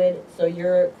cerebrospinal fluid. So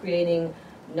you're creating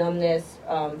numbness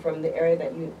from the area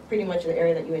that pretty much the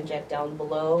area that you inject down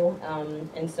below.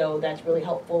 And so that's really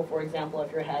helpful, for example,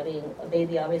 if you're having a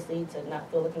baby, obviously, to not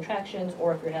feel the contractions,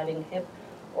 or if you're having hip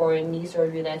or a knee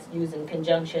surgery, that's used in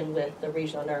conjunction with the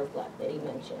regional nerve block that he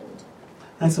mentioned.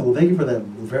 Excellent. Well, thank you for that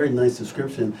very nice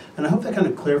description, and I hope that kind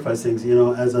of clarifies things. You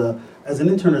know, as an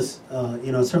internist,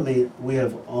 certainly we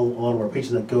have a lot of our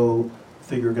patients that go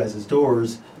through your guys'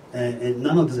 doors, and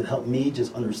not only does it help me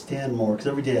just understand more, because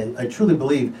every day I truly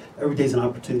believe every day is an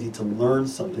opportunity to learn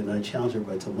something, and I challenge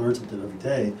everybody to learn something every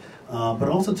day, but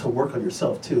also to work on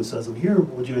yourself too. So as I'm hearing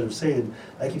what you guys are saying,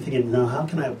 I keep thinking, now how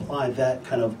can I apply that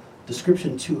kind of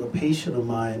description to a patient of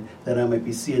mine that I might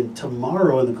be seeing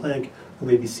tomorrow in the clinic, who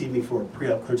may be seeing me for a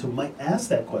pre-op clearance, who might ask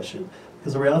that question.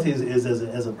 Because the reality is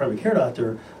as a primary care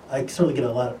doctor, I certainly get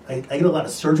I get a lot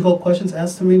of surgical questions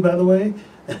asked to me, by the way.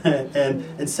 And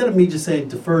instead of me just saying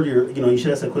defer to you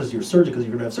should ask that question to your surgeon because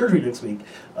you're going to have surgery next week.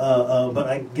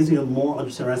 But it gives me a more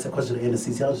understanding, or ask that question to an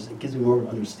anesthesiologist, it gives me more of an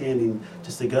understanding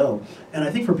just to go. And I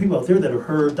think for people out there that have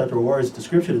heard Dr. Owari's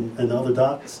description and the other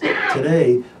docs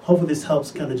today, hopefully this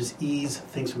helps kind of just ease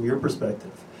things from your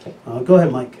perspective. Go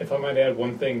ahead, Mike. If I might add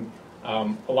one thing,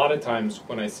 a lot of times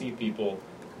when I see people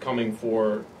coming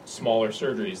for smaller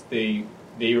surgeries,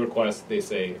 they request, they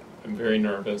say, I'm very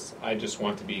nervous, I just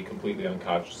want to be completely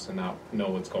unconscious and not know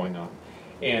what's going on.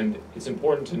 And it's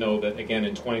important to know that, again,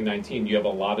 in 2019, you have a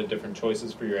lot of different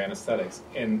choices for your anesthetics.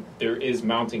 And there is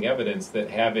mounting evidence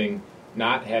that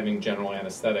not having general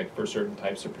anesthetic for certain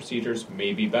types of procedures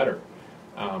may be better.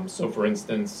 So, for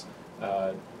instance,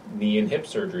 knee and hip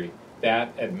surgery,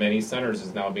 that at many centers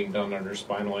is now being done under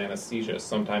spinal anesthesia,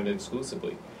 sometimes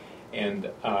exclusively. And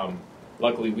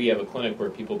luckily, we have a clinic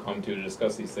where people come to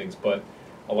discuss these things, but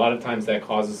a lot of times that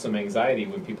causes some anxiety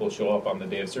when people show up on the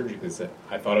day of surgery because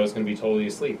I thought I was going to be totally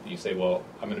asleep. You say, well,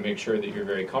 I'm going to make sure that you're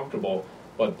very comfortable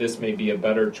but this may be a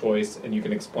better choice, and you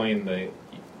can explain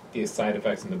the side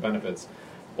effects and the benefits.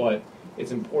 But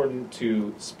it's important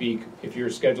to speak, if you're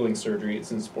scheduling surgery,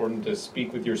 it's important to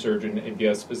speak with your surgeon. If you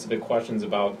have specific questions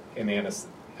about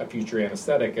a future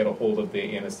anesthetic, get a hold of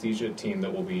the anesthesia team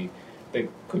that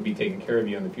could be taking care of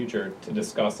you in the future to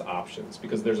discuss options,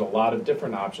 because there's a lot of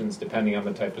different options depending on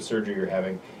the type of surgery you're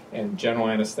having. And general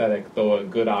anesthetic, though a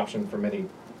good option for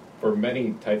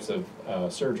many types of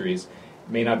surgeries,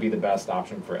 may not be the best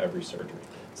option for every surgery.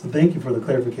 So thank you for the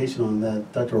clarification on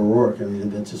that, Dr. O'Rourke. I mean,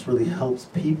 that just really helps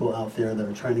people out there that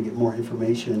are trying to get more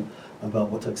information about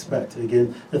what to expect.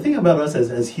 Again, the thing about us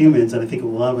as humans, and I think a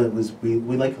lot of it was we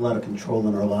like a lot of control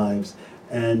in our lives.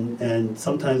 And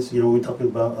sometimes, when we're talking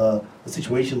about a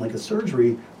situation like a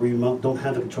surgery where you don't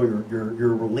have the control,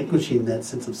 you're relinquishing that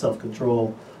sense of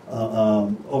self-control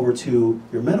over to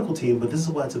your medical team. But this is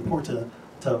why it's important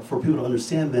for people to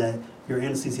understand that your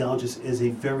anesthesiologist is a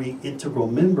very integral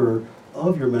member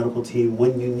of your medical team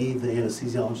when you need the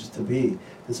anesthesiologist to be.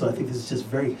 And so I think this is just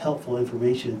very helpful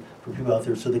information for people out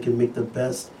there so they can make the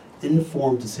best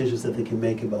informed decisions that they can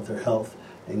make about their health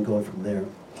and going from there.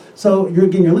 So you're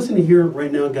listening here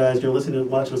right now, guys. You're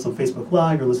watching us on Facebook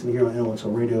Live. You're listening here on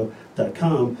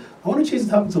intellectualradio.com. I want to change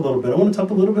the topics a little bit. I want to talk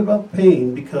a little bit about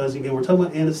pain because, again, we're talking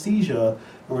about anesthesia,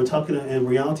 and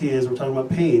reality is we're talking about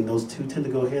pain. Those two tend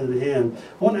to go hand in hand.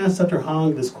 I want to ask Dr.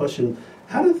 Hong this question.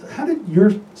 How did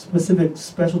your specific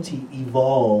specialty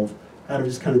evolve out of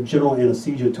just kind of general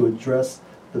anesthesia to address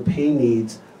the pain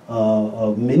needs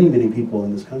of many, many people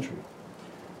in this country?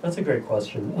 That's a great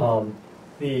question.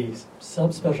 The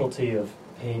subspecialty of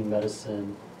pain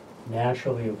medicine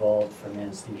naturally evolved from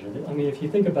anesthesia. I mean, if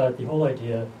you think about it, the whole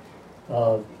idea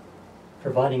of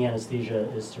providing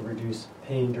anesthesia is to reduce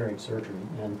pain during surgery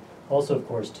and also, of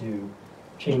course, to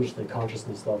change the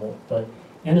consciousness level. But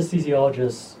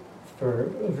anesthesiologists for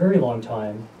a very long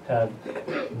time have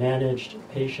managed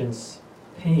patients'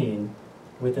 pain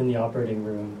within the operating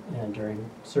room and during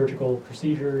surgical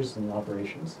procedures and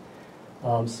operations.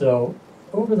 So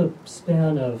over the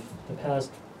span of the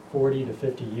past 40 to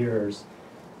 50 years,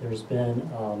 there's been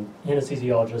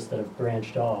anesthesiologists that have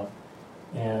branched off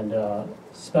and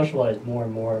specialized more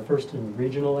and more, first in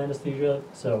regional anesthesia.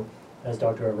 So as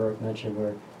Dr. O'Rourke mentioned,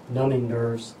 we're numbing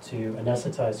nerves to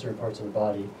anesthetize certain parts of the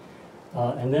body.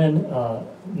 And then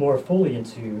more fully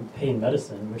into pain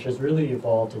medicine, which has really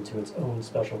evolved into its own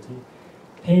specialty.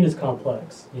 Pain is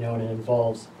complex, and it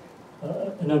involves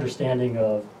an understanding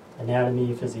of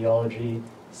anatomy, physiology,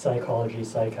 psychology,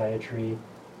 psychiatry.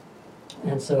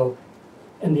 And so,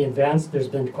 there's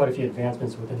been quite a few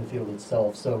advancements within the field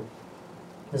itself. So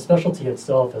the specialty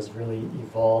itself has really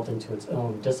evolved into its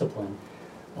own discipline.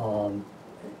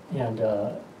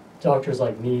 Doctors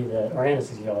like me that are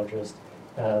anesthesiologists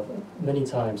have many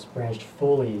times branched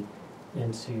fully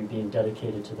into being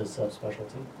dedicated to this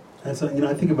subspecialty. And so,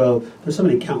 I think about, there's so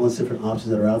many countless different options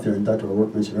that are out there, and Dr.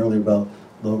 O'Rourke mentioned earlier about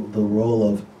the role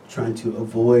of trying to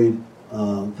avoid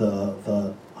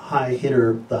the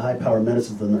high power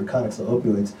medicines, the narcotics, the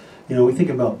opioids. We think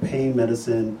about pain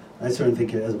medicine. I certainly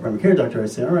think as a primary care doctor, I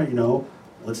say, all right,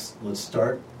 let's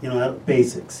start, at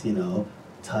basics,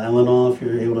 Tylenol if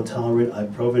you're able to tolerate,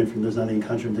 ibuprofen if there's not any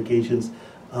contraindications,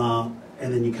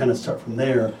 and then you kind of start from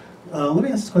there. Let me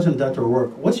ask this question to Dr.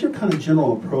 O'Rourke. What's your kind of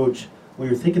general approach when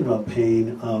you're thinking about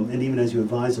pain, and even as you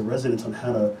advise the residents on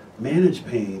how to manage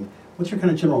pain? What's your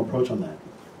kind of general approach on that?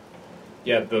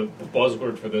 Yeah, the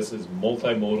buzzword for this is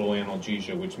multimodal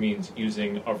analgesia, which means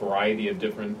using a variety of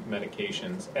different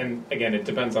medications. And again, it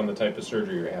depends on the type of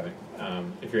surgery you're having.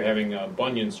 If you're having a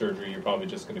bunion surgery, you're probably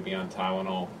just going to be on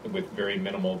Tylenol with very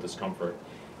minimal discomfort.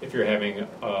 If you're having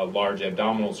a large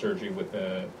abdominal surgery with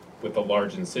a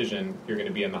large incision, you're going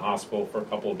to be in the hospital for a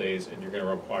couple of days, and you're going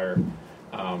to require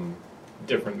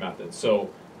different methods. So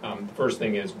the first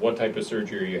thing is, what type of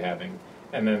surgery are you having?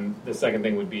 And then the second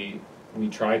thing would be, we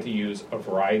try to use a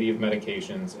variety of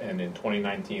medications, and in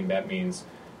 2019 that means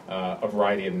a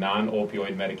variety of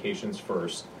non-opioid medications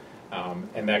first,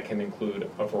 and that can include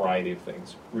a variety of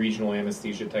things. Regional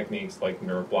anesthesia techniques like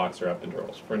nerve blocks or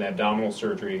epidurals. For an abdominal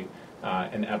surgery,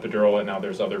 an epidural, and now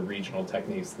there's other regional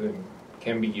techniques that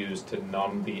can be used to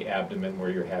numb the abdomen where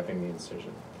you're having the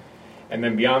incision. And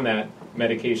then beyond that,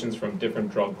 medications from different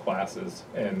drug classes,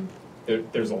 and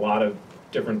there's a lot of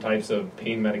different types of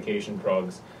pain medication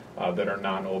drugs that are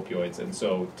non-opioids, and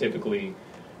so typically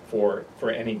for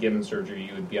any given surgery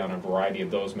you would be on a variety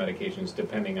of those medications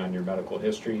depending on your medical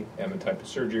history and the type of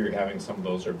surgery you're having. Some of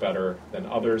those are better than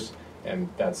others, and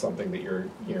that's something that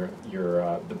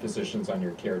the physicians on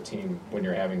your care team when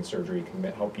you're having surgery can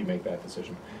help you make that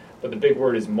decision. But the big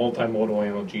word is multimodal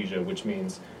analgesia, which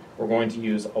means we're going to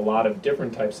use a lot of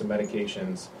different types of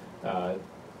medications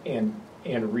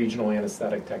and regional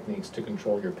anesthetic techniques to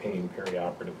control your pain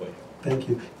perioperatively. Thank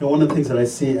you. One of the things that I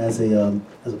see as a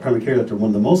primary care doctor, one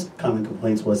of the most common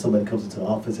complaints when somebody comes into the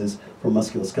office is for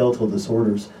musculoskeletal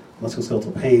disorders,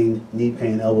 musculoskeletal pain, knee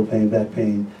pain, elbow pain, back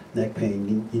pain, neck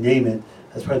pain, you name it.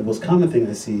 That's probably the most common thing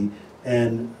I see.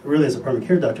 And really, as a primary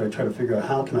care doctor, I try to figure out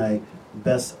how can I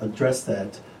best address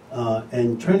that,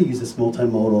 and trying to use this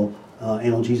multimodal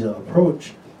analgesia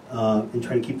approach and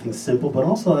try to keep things simple. But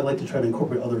also, I like to try to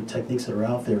incorporate other techniques that are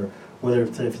out there. Whether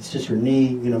if it's just your knee,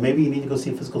 maybe you need to go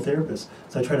see a physical therapist.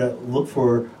 So I try to look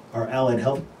for our allied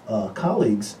health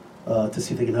colleagues to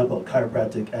see if they can help out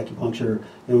chiropractic, acupuncture.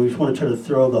 We just want to try to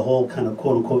throw the whole kind of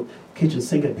quote unquote kitchen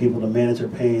sink at people to manage their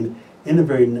pain in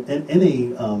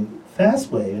a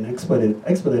fast way, an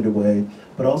expedited way,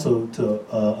 but also to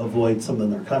avoid some of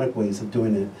the narcotic ways of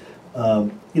doing it.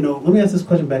 Let me ask this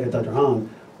question back at Dr.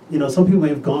 Hong. Some people may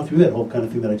have gone through that whole kind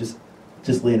of thing that I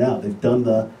just laid out. They've done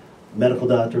the medical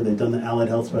doctor, they've done the allied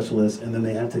health specialist, and then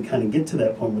they have to kind of get to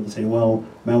that point where they say, well,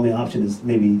 my only option is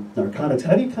maybe narcotics.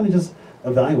 How do you kind of just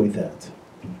evaluate that?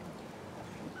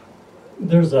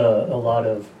 There's a lot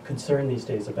of concern these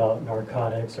days about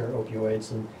narcotics or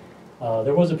opioids, and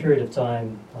there was a period of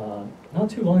time not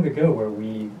too long ago where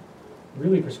we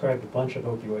really prescribed a bunch of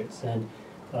opioids, and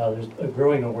there's a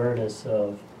growing awareness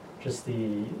of just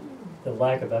the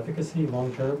lack of efficacy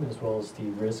long term, as well as the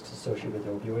risks associated with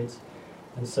opioids.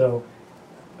 And so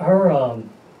our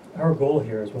goal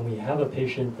here is when we have a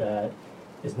patient that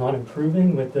is not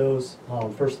improving with those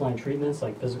first-line treatments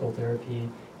like physical therapy,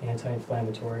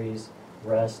 anti-inflammatories,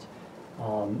 rest,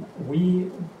 we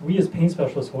as pain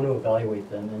specialists want to evaluate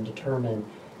them and determine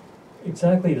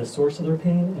exactly the source of their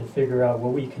pain and figure out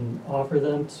what we can offer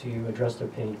them to address their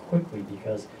pain quickly,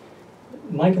 because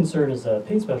my concern as a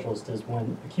pain specialist is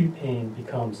when acute pain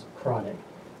becomes chronic,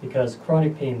 because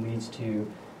chronic pain leads to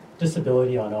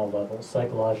disability on all levels,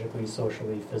 psychologically,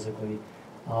 socially, physically.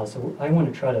 So I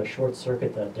want to try to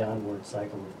short-circuit that downward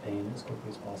cycle of pain as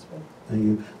quickly as possible. Thank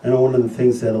you. I know one of the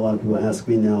things that a lot of people ask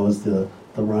me now is the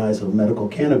rise of medical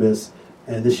cannabis,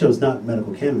 and this show's not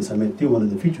medical cannabis. I may do one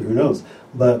in the future, who knows?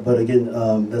 But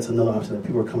again, that's another option that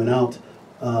people are coming out.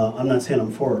 I'm not saying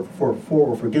I'm for or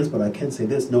for against, but I can say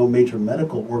this: no major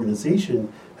medical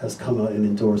organization has come out and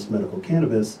endorsed medical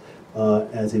cannabis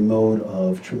as a mode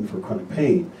of treatment for chronic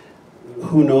pain.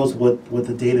 Who knows what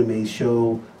the data may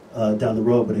show down the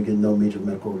road? But again, no major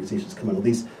medical organizations come out, at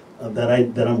least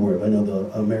that I'm aware of. I know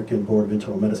the American Board of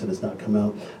Internal Medicine has not come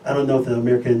out. I don't know if the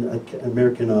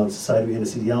American Society of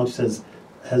Anesthesiologists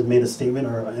has made a statement.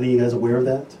 Are any of you guys aware of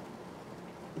that?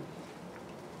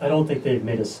 I don't think they've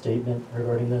made a statement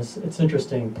regarding this. It's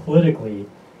interesting, politically,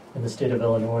 in the state of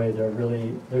Illinois,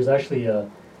 there's actually a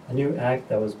new act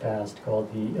that was passed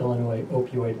called the Illinois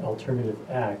Opioid Alternative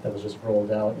Act that was just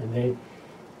rolled out, and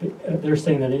they're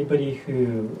saying that anybody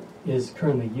who is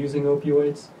currently using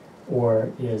opioids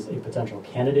or is a potential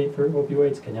candidate for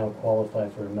opioids can now qualify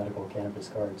for a medical cannabis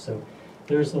card. So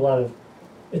there's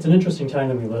it's an interesting time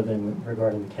that we live in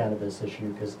regarding the cannabis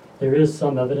issue, because there is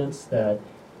some evidence that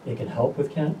it can help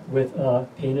with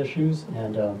pain issues,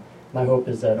 and my hope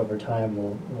is that over time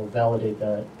we'll validate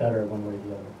that better one way or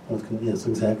the other. Yes,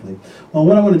 exactly. Well,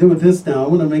 what I want to do with this now, I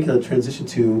want to make a transition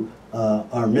to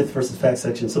our myth versus fact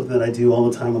section, something that I do all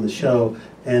the time on the show.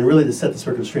 And really, to set this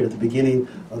record straight at the beginning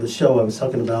of the show, I was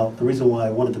talking about the reason why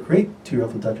I wanted to create To Your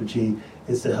Health with Dr. G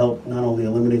is to help not only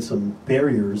eliminate some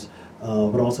barriers,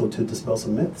 but also to dispel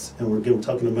some myths. And we're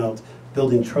talking about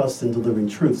building trust and delivering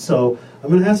truth. So I'm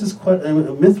going to ask this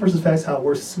question, myth versus facts, how it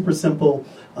works. Super simple,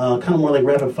 kind of more like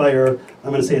rapid fire. I'm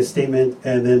going to say a statement,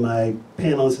 and then my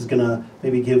panelist is going to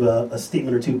maybe give a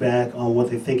statement or two back on what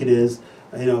they think it is.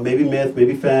 Maybe myth,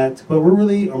 maybe fact, but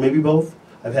or maybe both.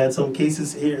 I've had some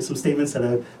cases here, some statements that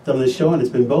I've done on this show, and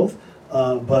it's been both.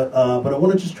 But I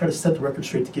want to just try to set the record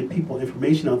straight to give people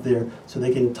information out there so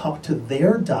they can talk to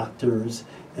their doctors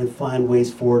and find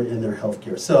ways forward in their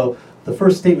healthcare. So the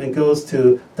first statement goes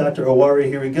to Dr. Owari.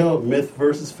 Here we go. Myth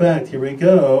versus fact. Here we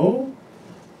go.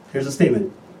 Here's a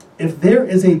statement. If there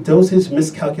is a dosage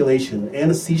miscalculation,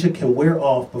 anesthesia can wear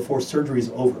off before surgery is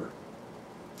over.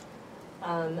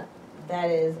 That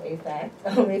is a fact.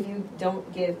 If you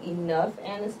don't give enough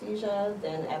anesthesia,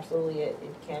 then absolutely it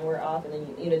can wear off, and then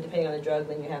depending on the drug,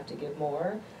 then you have to give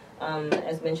more.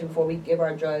 As mentioned before, we give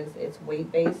our drugs, it's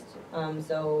weight-based,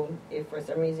 so if for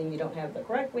some reason you don't have the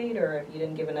correct weight or if you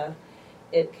didn't give enough,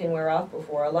 it can wear off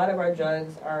before. A lot of our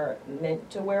drugs are meant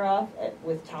to wear off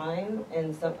with time,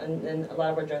 and then a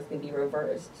lot of our drugs can be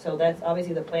reversed. So that's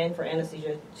obviously the plan for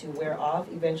anesthesia to wear off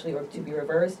eventually or to be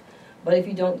reversed. But if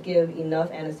you don't give enough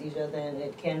anesthesia, then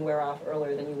it can wear off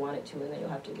earlier than you want it to, and then you'll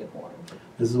have to give more.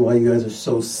 This is why you guys are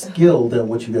so skilled at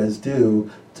what you guys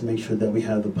do to make sure that we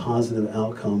have the positive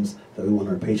outcomes that we want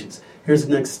our patients. Here's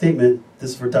the next statement.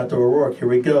 This is for Dr. O'Rourke. Here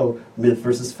we go. Myth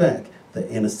versus fact, the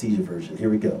anesthesia version. Here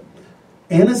we go.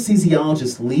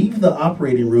 Anesthesiologists leave the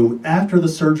operating room after the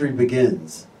surgery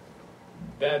begins.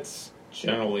 That's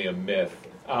generally a myth.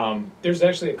 There's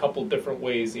actually a couple different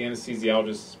ways the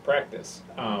anesthesiologists practice.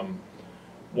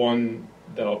 One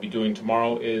that I'll be doing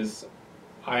tomorrow is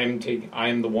I'm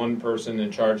the one person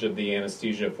in charge of the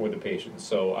anesthesia for the patient.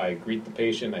 So I greet the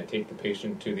patient, I take the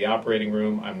patient to the operating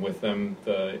room, I'm with them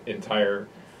for the entire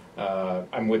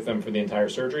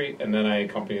surgery, and then I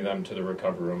accompany them to the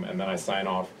recovery room, and then I sign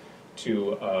off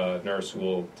to a nurse who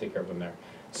will take care of them there.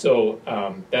 So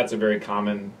that's a very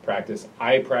common practice.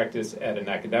 I practice at an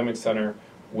academic center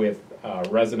with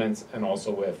residents and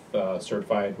also with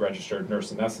certified registered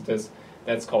nurse anesthetists.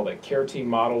 That's called a care team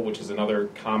model, which is another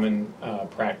common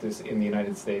practice in the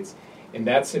United States. In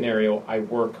that scenario, I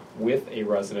work with a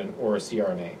resident or a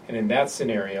CRNA. And in that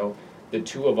scenario, the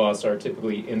two of us are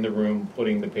typically in the room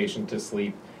putting the patient to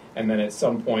sleep. And then at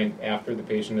some point after the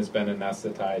patient has been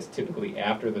anesthetized, typically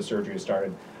after the surgery has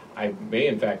started, I may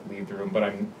in fact leave the room, but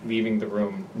I'm leaving the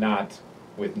room not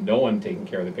with no one taking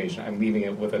care of the patient. I'm leaving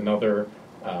it with another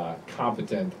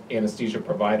competent anesthesia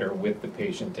provider with the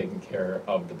patient taking care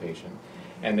of the patient.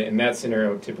 And in that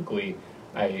scenario, typically,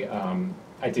 I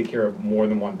take care of more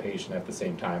than one patient at the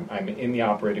same time. I'm in the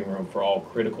operating room for all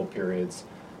critical periods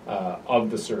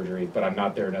of the surgery, but I'm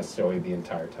not there necessarily the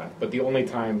entire time. But the only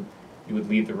time you would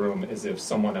leave the room is if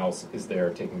someone else is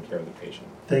there taking care of the patient.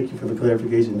 Thank you for the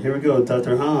clarification. Here we go,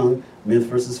 Dr. Hong, myth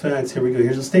versus facts. Here we go.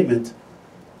 Here's a statement.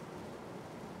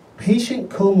 Patient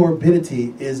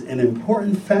comorbidity is an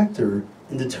important factor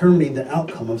in determining the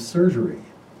outcome of surgery.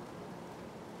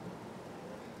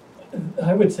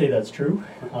 I would say that's true.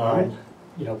 All right.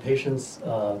 Patients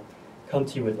come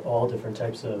to you with all different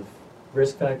types of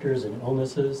risk factors and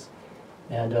illnesses,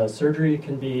 and surgery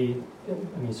can be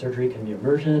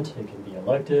emergent, it can be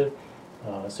elective.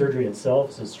 Surgery itself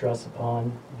is a stress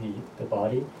upon the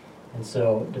body, and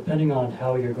so depending on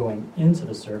how you're going into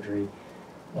the surgery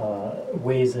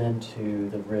weighs into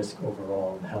the risk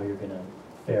overall and how you're going to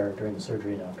fare during the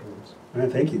surgery and afterwards. All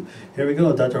right, thank you. Here we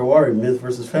go, Dr. Awari, myth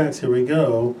versus facts. Here we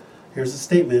go. Here's a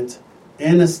statement.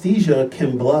 Anesthesia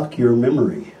can block your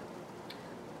memory.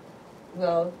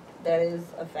 Well, that is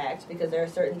a fact because there are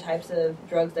certain types of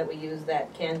drugs that we use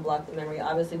that can block the memory.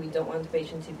 Obviously, we don't want the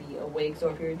patient to be awake, so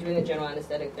if you're doing a general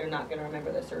anesthetic, they're not going to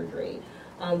remember the surgery.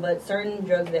 But certain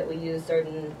drugs that we use,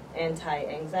 certain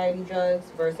anti-anxiety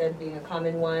drugs, Versed being a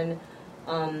common one,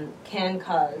 can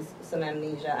cause some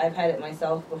amnesia. I've had it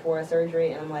myself before a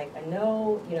surgery, and I'm like, I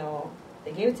know,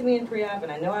 they gave it to me in pre-op,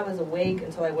 and I know I was awake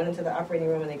until I went into the operating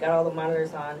room and they got all the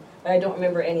monitors on, but I don't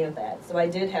remember any of that. So I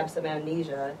did have some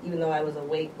amnesia, even though I was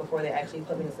awake before they actually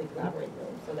put me to sleep in the operating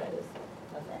room. So that is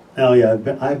a fact. Oh yeah,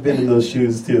 I've been in those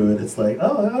shoes too, and it's like,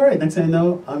 oh, all right. Next thing I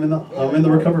know, I'm in the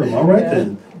recovery room. All right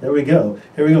then, there we go.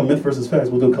 Here we go. Myth versus facts.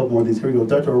 We'll do a couple more of these. Here we go,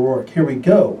 Dr. O'Rourke. Here we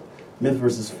go. Myth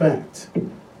versus fact.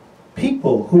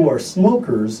 People who are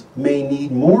smokers may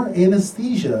need more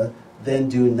anesthesia than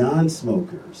do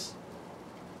non-smokers.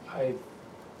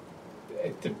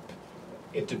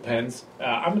 It depends.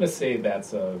 I'm going to say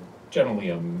that's generally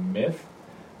a myth,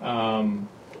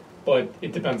 but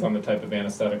it depends on the type of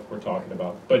anesthetic we're talking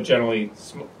about. But generally,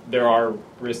 there are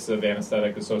risks of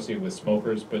anesthetic associated with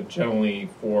smokers, but generally,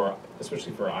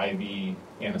 especially for IV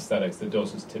anesthetics, the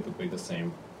dose is typically the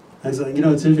same. And so,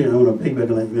 it's interesting. I want to piggyback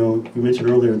on that. You mentioned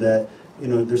earlier that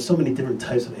there's so many different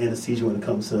types of anesthesia when it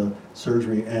comes to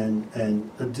surgery, and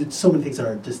so many things that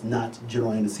are just not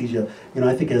general anesthesia.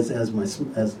 I think as my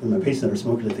patients that are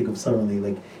smokers, I think of suddenly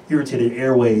like irritated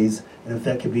airways, and if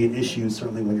that could be an issue,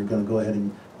 certainly when you're going to go ahead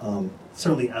and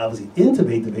certainly obviously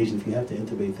intubate the patient if you have to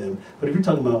intubate them. But if you're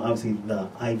talking about obviously the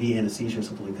IV anesthesia or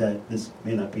something like that, this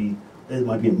may not be. It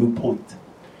might be a moot point.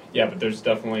 Yeah, but there's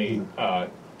definitely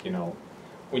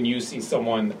when you see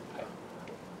someone.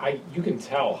 You can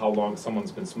tell how long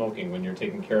someone's been smoking when you're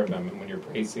taking care of them and when you're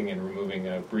placing and removing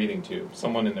a breathing tube.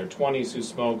 Someone in their 20s who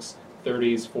smokes,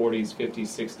 30s, 40s, 50s,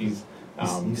 60s.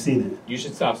 You've seen it. You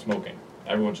should stop smoking.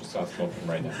 Everyone should stop smoking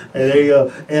right now. And there you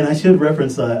go. And I should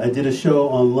reference, I did a show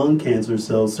on lung cancer,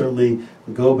 so certainly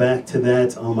go back to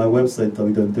that on my website,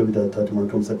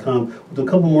 www.drmarcombs.com. We'll do a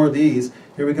couple more of these.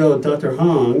 Here we go, Dr.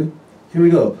 Hong. Here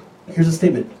we go. Here's a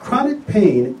statement. Chronic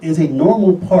pain is a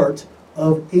normal part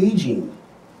of aging.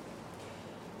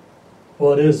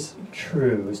 Well, it is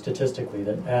true statistically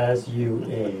that as you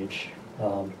age,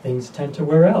 things tend to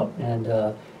wear out.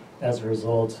 And as a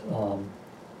result,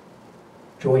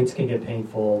 joints can get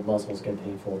painful, muscles get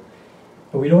painful.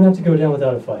 But we don't have to go down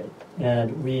without a fight.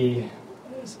 And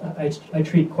I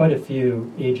treat quite a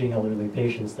few aging elderly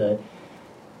patients that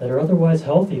are otherwise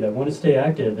healthy, that want to stay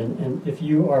active. And if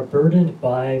you are burdened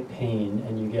by pain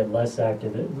and you get less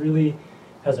active, it really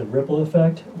has a ripple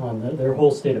effect on their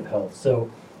whole state of health. So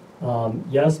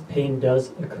yes, pain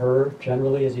does occur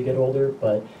generally as you get older,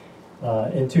 but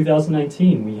in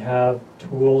 2019 we have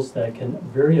tools that can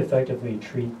very effectively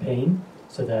treat pain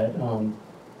so that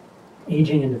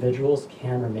aging individuals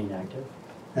can remain active.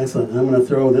 Excellent. And I'm going to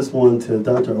throw this one to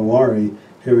Dr. Awari.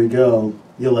 Here we go.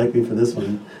 You'll like me for this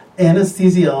one.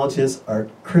 Anesthesiologists are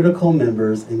critical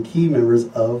members and key members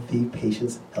of the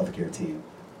patient's healthcare team.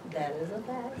 That is a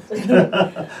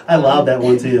fact. I lobbed that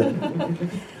one to you.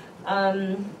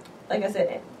 Like I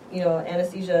said,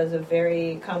 anesthesia is a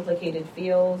very complicated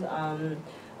field.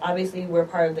 Obviously, we're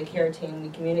part of the care team. We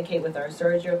communicate with our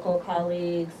surgical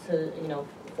colleagues to,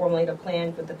 formulate a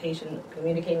plan for the patient,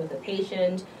 communicating with the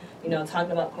patient,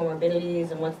 talking about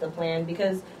comorbidities and what's the plan.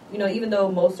 Because, even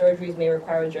though most surgeries may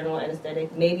require a general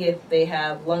anesthetic, maybe if they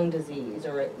have lung disease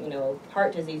or,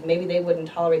 heart disease, maybe they wouldn't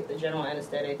tolerate the general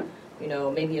anesthetic.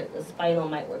 Maybe a spinal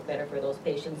might work better for those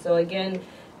patients. So again,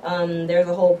 there's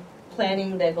a whole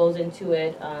planning that goes into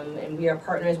it, and we are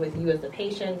partners with you as the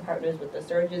patient, partners with the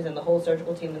surgeons and the whole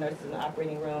surgical team, the nurses in the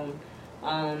operating room.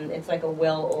 It's like a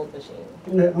well-oiled machine.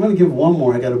 Okay, I'm going to give one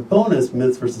more. I got a bonus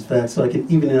myths versus facts, so I can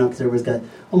even it out because everybody's got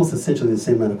almost essentially the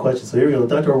same amount of questions. So here we go.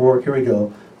 Dr. O'Rourke, here we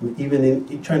go.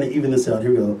 Trying to even this out.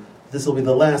 Here we go. This will be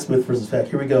the last myth versus fact.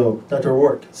 Here we go. Dr.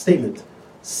 O'Rourke, statement.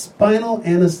 Spinal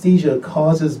anesthesia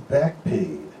causes back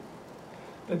pain.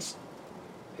 It's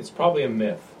probably a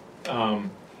myth.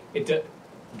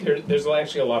 There's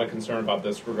actually a lot of concern about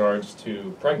this regards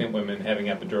to pregnant women having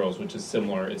epidurals, which is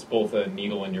similar. It's both a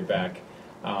needle in your back.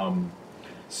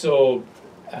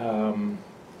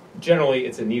 Generally,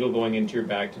 it's a needle going into your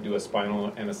back to do a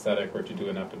spinal anesthetic or to do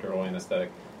an epidural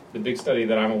anesthetic. The big study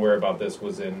that I'm aware about this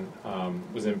was in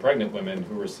pregnant women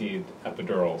who received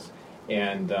epidurals,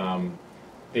 and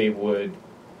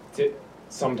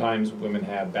sometimes women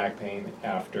have back pain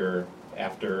after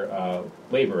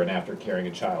labor and after carrying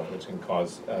a child, which can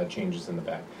cause changes in the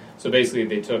back. So basically,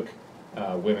 they took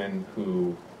women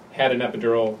who had an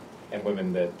epidural and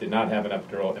women that did not have an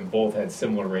epidural, and both had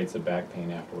similar rates of back pain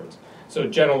afterwards. So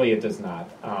generally, it does not.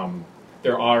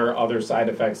 There are other side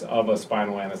effects of a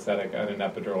spinal anesthetic and an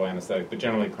epidural anesthetic, but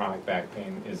generally chronic back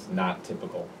pain is not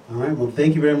typical. All right, well,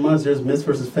 thank you very much. There's myths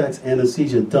versus facts,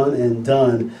 anesthesia, done and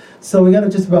done. So we got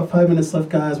just about 5 minutes left,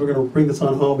 guys. We're going to bring this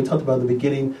on home. We talked about in the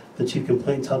beginning, the chief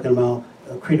complaint, talking about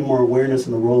creating more awareness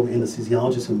in the role of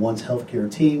anesthesiologists in one's healthcare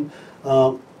team.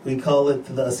 We call it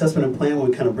the assessment and plan when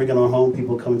we kind of bring it on home.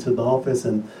 People come into the office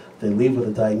and they leave with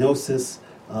a diagnosis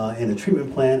and a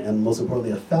treatment plan, and most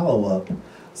importantly, a follow-up.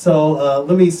 So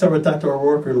let me start with Dr.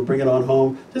 O'Rourke and bring it on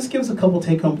home. Just give us a couple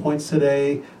take-home points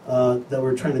today that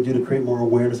we're trying to do to create more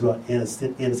awareness about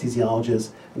anesthesiologists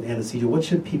and anesthesia. What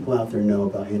should people out there know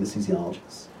about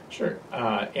anesthesiologists? Sure.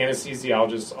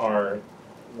 Anesthesiologists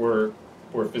we're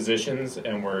physicians,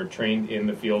 and we're trained in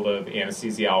the field of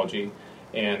anesthesiology.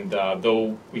 And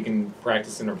though we can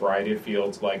practice in a variety of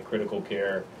fields like critical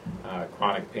care,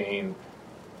 chronic pain,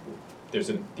 there's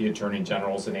the Attorney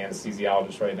General's an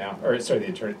anesthesiologist right now,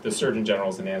 the Surgeon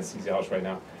General's an anesthesiologist right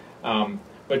now.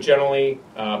 But generally,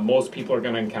 most people are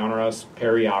going to encounter us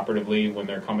perioperatively when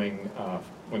they're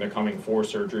coming for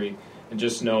surgery, and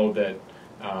just know that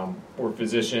we're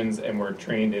physicians and we're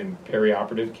trained in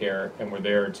perioperative care, and we're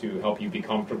there to help you be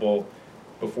comfortable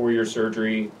before your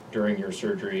surgery, during your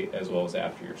surgery, as well as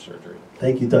after your surgery.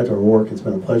 Thank you, Dr. O'Rourke. It's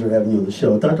been a pleasure having you on the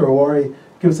show. Dr. Awari,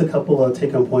 give us a couple of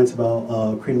take-home points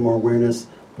about creating more awareness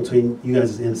between you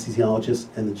guys as anesthesiologists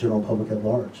and the general public at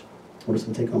large. What are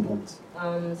some take-home points?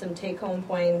 Some take-home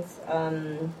points.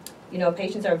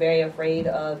 Patients are very afraid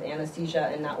of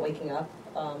anesthesia and not waking up,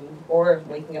 or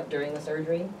waking up during the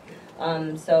surgery.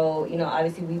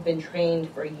 Obviously we've been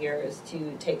trained for years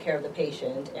to take care of the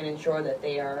patient and ensure that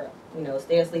they are,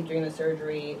 stay asleep during the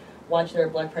surgery, watch their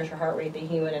blood pressure, heart rate, the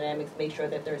hemodynamics, make sure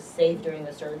that they're safe during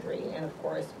the surgery, and of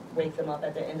course, wake them up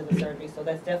at the end of the surgery. So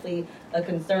that's definitely a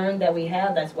concern that we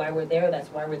have. That's why we're there. That's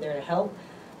why we're there to help.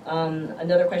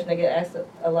 Another question I get asked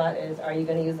a lot is, are you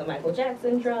going to use the Michael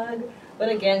Jackson drug? But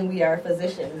again, we are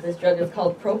physicians. This drug is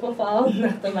called propofol,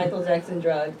 not the Michael Jackson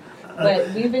drug. But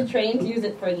we've been trained to use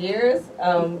it for years.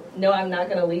 No, I'm not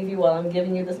going to leave you while I'm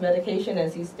giving you this medication.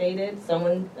 As he stated,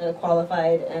 someone, a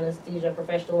qualified anesthesia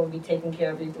professional, will be taking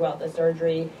care of you throughout the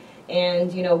surgery.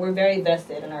 And, we're very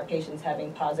vested in our patients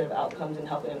having positive outcomes and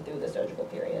helping them through the surgical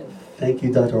period. Thank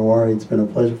you, Dr. Awari. It's been a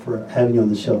pleasure for having you on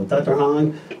the show. Dr.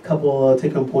 Hong, a couple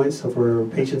take-home points for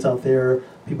patients out there,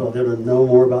 people out there to know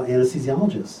more about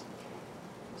anesthesiologists.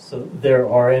 So there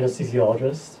are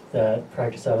anesthesiologists that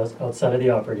practice outside of the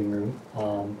operating room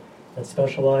that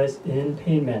specialize in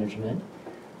pain management.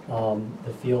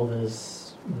 The field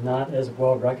is not as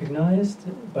well recognized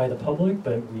by the public,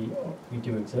 but we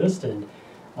do exist, and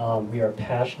we are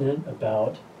passionate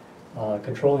about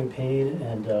controlling pain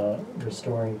and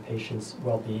restoring patients'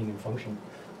 well-being and function.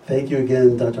 Thank you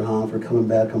again, Dr. Hong, for coming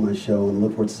back on my show, and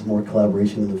look forward to some more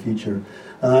collaboration in the future.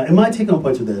 And my take-home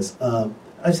points with this,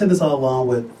 I've said this all along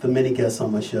with the many guests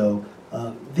on my show.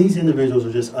 These individuals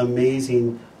are just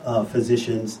amazing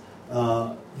physicians.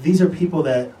 These are people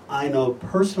that I know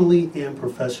personally and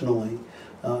professionally.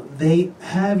 They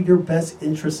have your best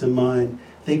interests in mind.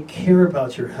 They care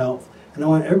about your health. And I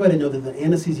want everybody to know that the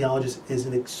anesthesiologist is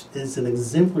an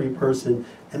exemplary person,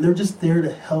 and they're just there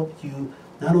to help you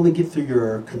not only get through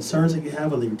your concerns that you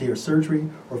have on your day of surgery,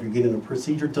 or if you're getting a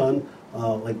procedure done,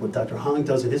 like what Dr. Hong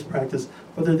does in his practice,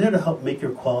 but they're there to help make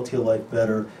your quality of life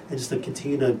better and just to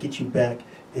continue to get you back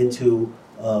into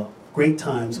great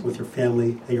times with your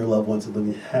family and your loved ones and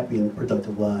living happy and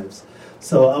productive lives.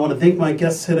 So I want to thank my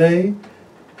guests today,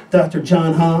 Dr.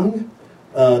 John Hong,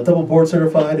 double board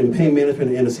certified in pain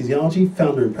management and anesthesiology,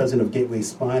 founder and president of Gateway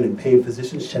Spine and Pain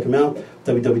Physicians. Check him out,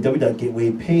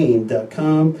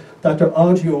 www.gatewaypain.com. Dr.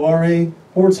 Audrey Awari,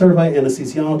 board certified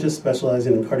anesthesiologist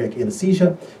specializing in cardiac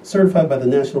anesthesia, certified by the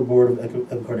National Board of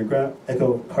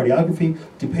Echocardiography,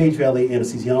 DuPage Valley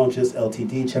Anesthesiologist,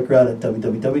 LTD. Check her out at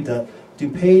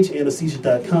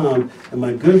www.dupageenanesthesia.com. And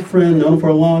my good friend, known for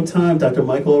a long time, Dr.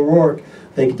 Michael O'Rourke.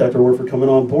 Thank you, Dr. O'Rourke, for coming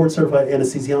on. Board certified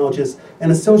anesthesiologist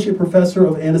and associate professor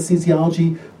of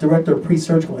anesthesiology, director of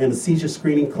pre-surgical anesthesia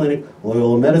screening clinic,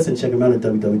 Loyola Medicine. Check him out at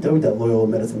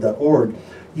www.loyolamedicine.org.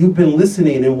 You've been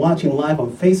listening and watching live on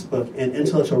Facebook and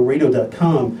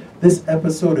intellectualradio.com. This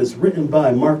episode is written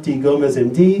by Mark D. Gomez,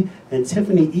 MD, and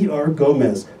Tiffany E.R.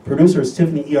 Gomez. Producer is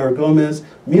Tiffany E.R. Gomez.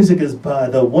 Music is by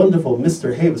the wonderful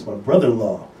Mr. Havis, my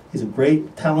brother-in-law. He's a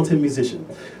great, talented musician.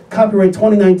 Copyright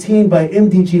 2019 by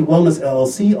MDG Wellness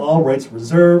LLC, all rights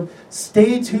reserved.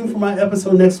 Stay tuned for my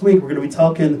episode next week. We're going to be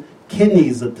talking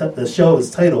kidneys. The show is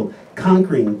titled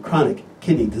Conquering Chronic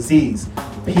Kidney Disease.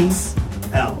 Peace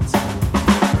out.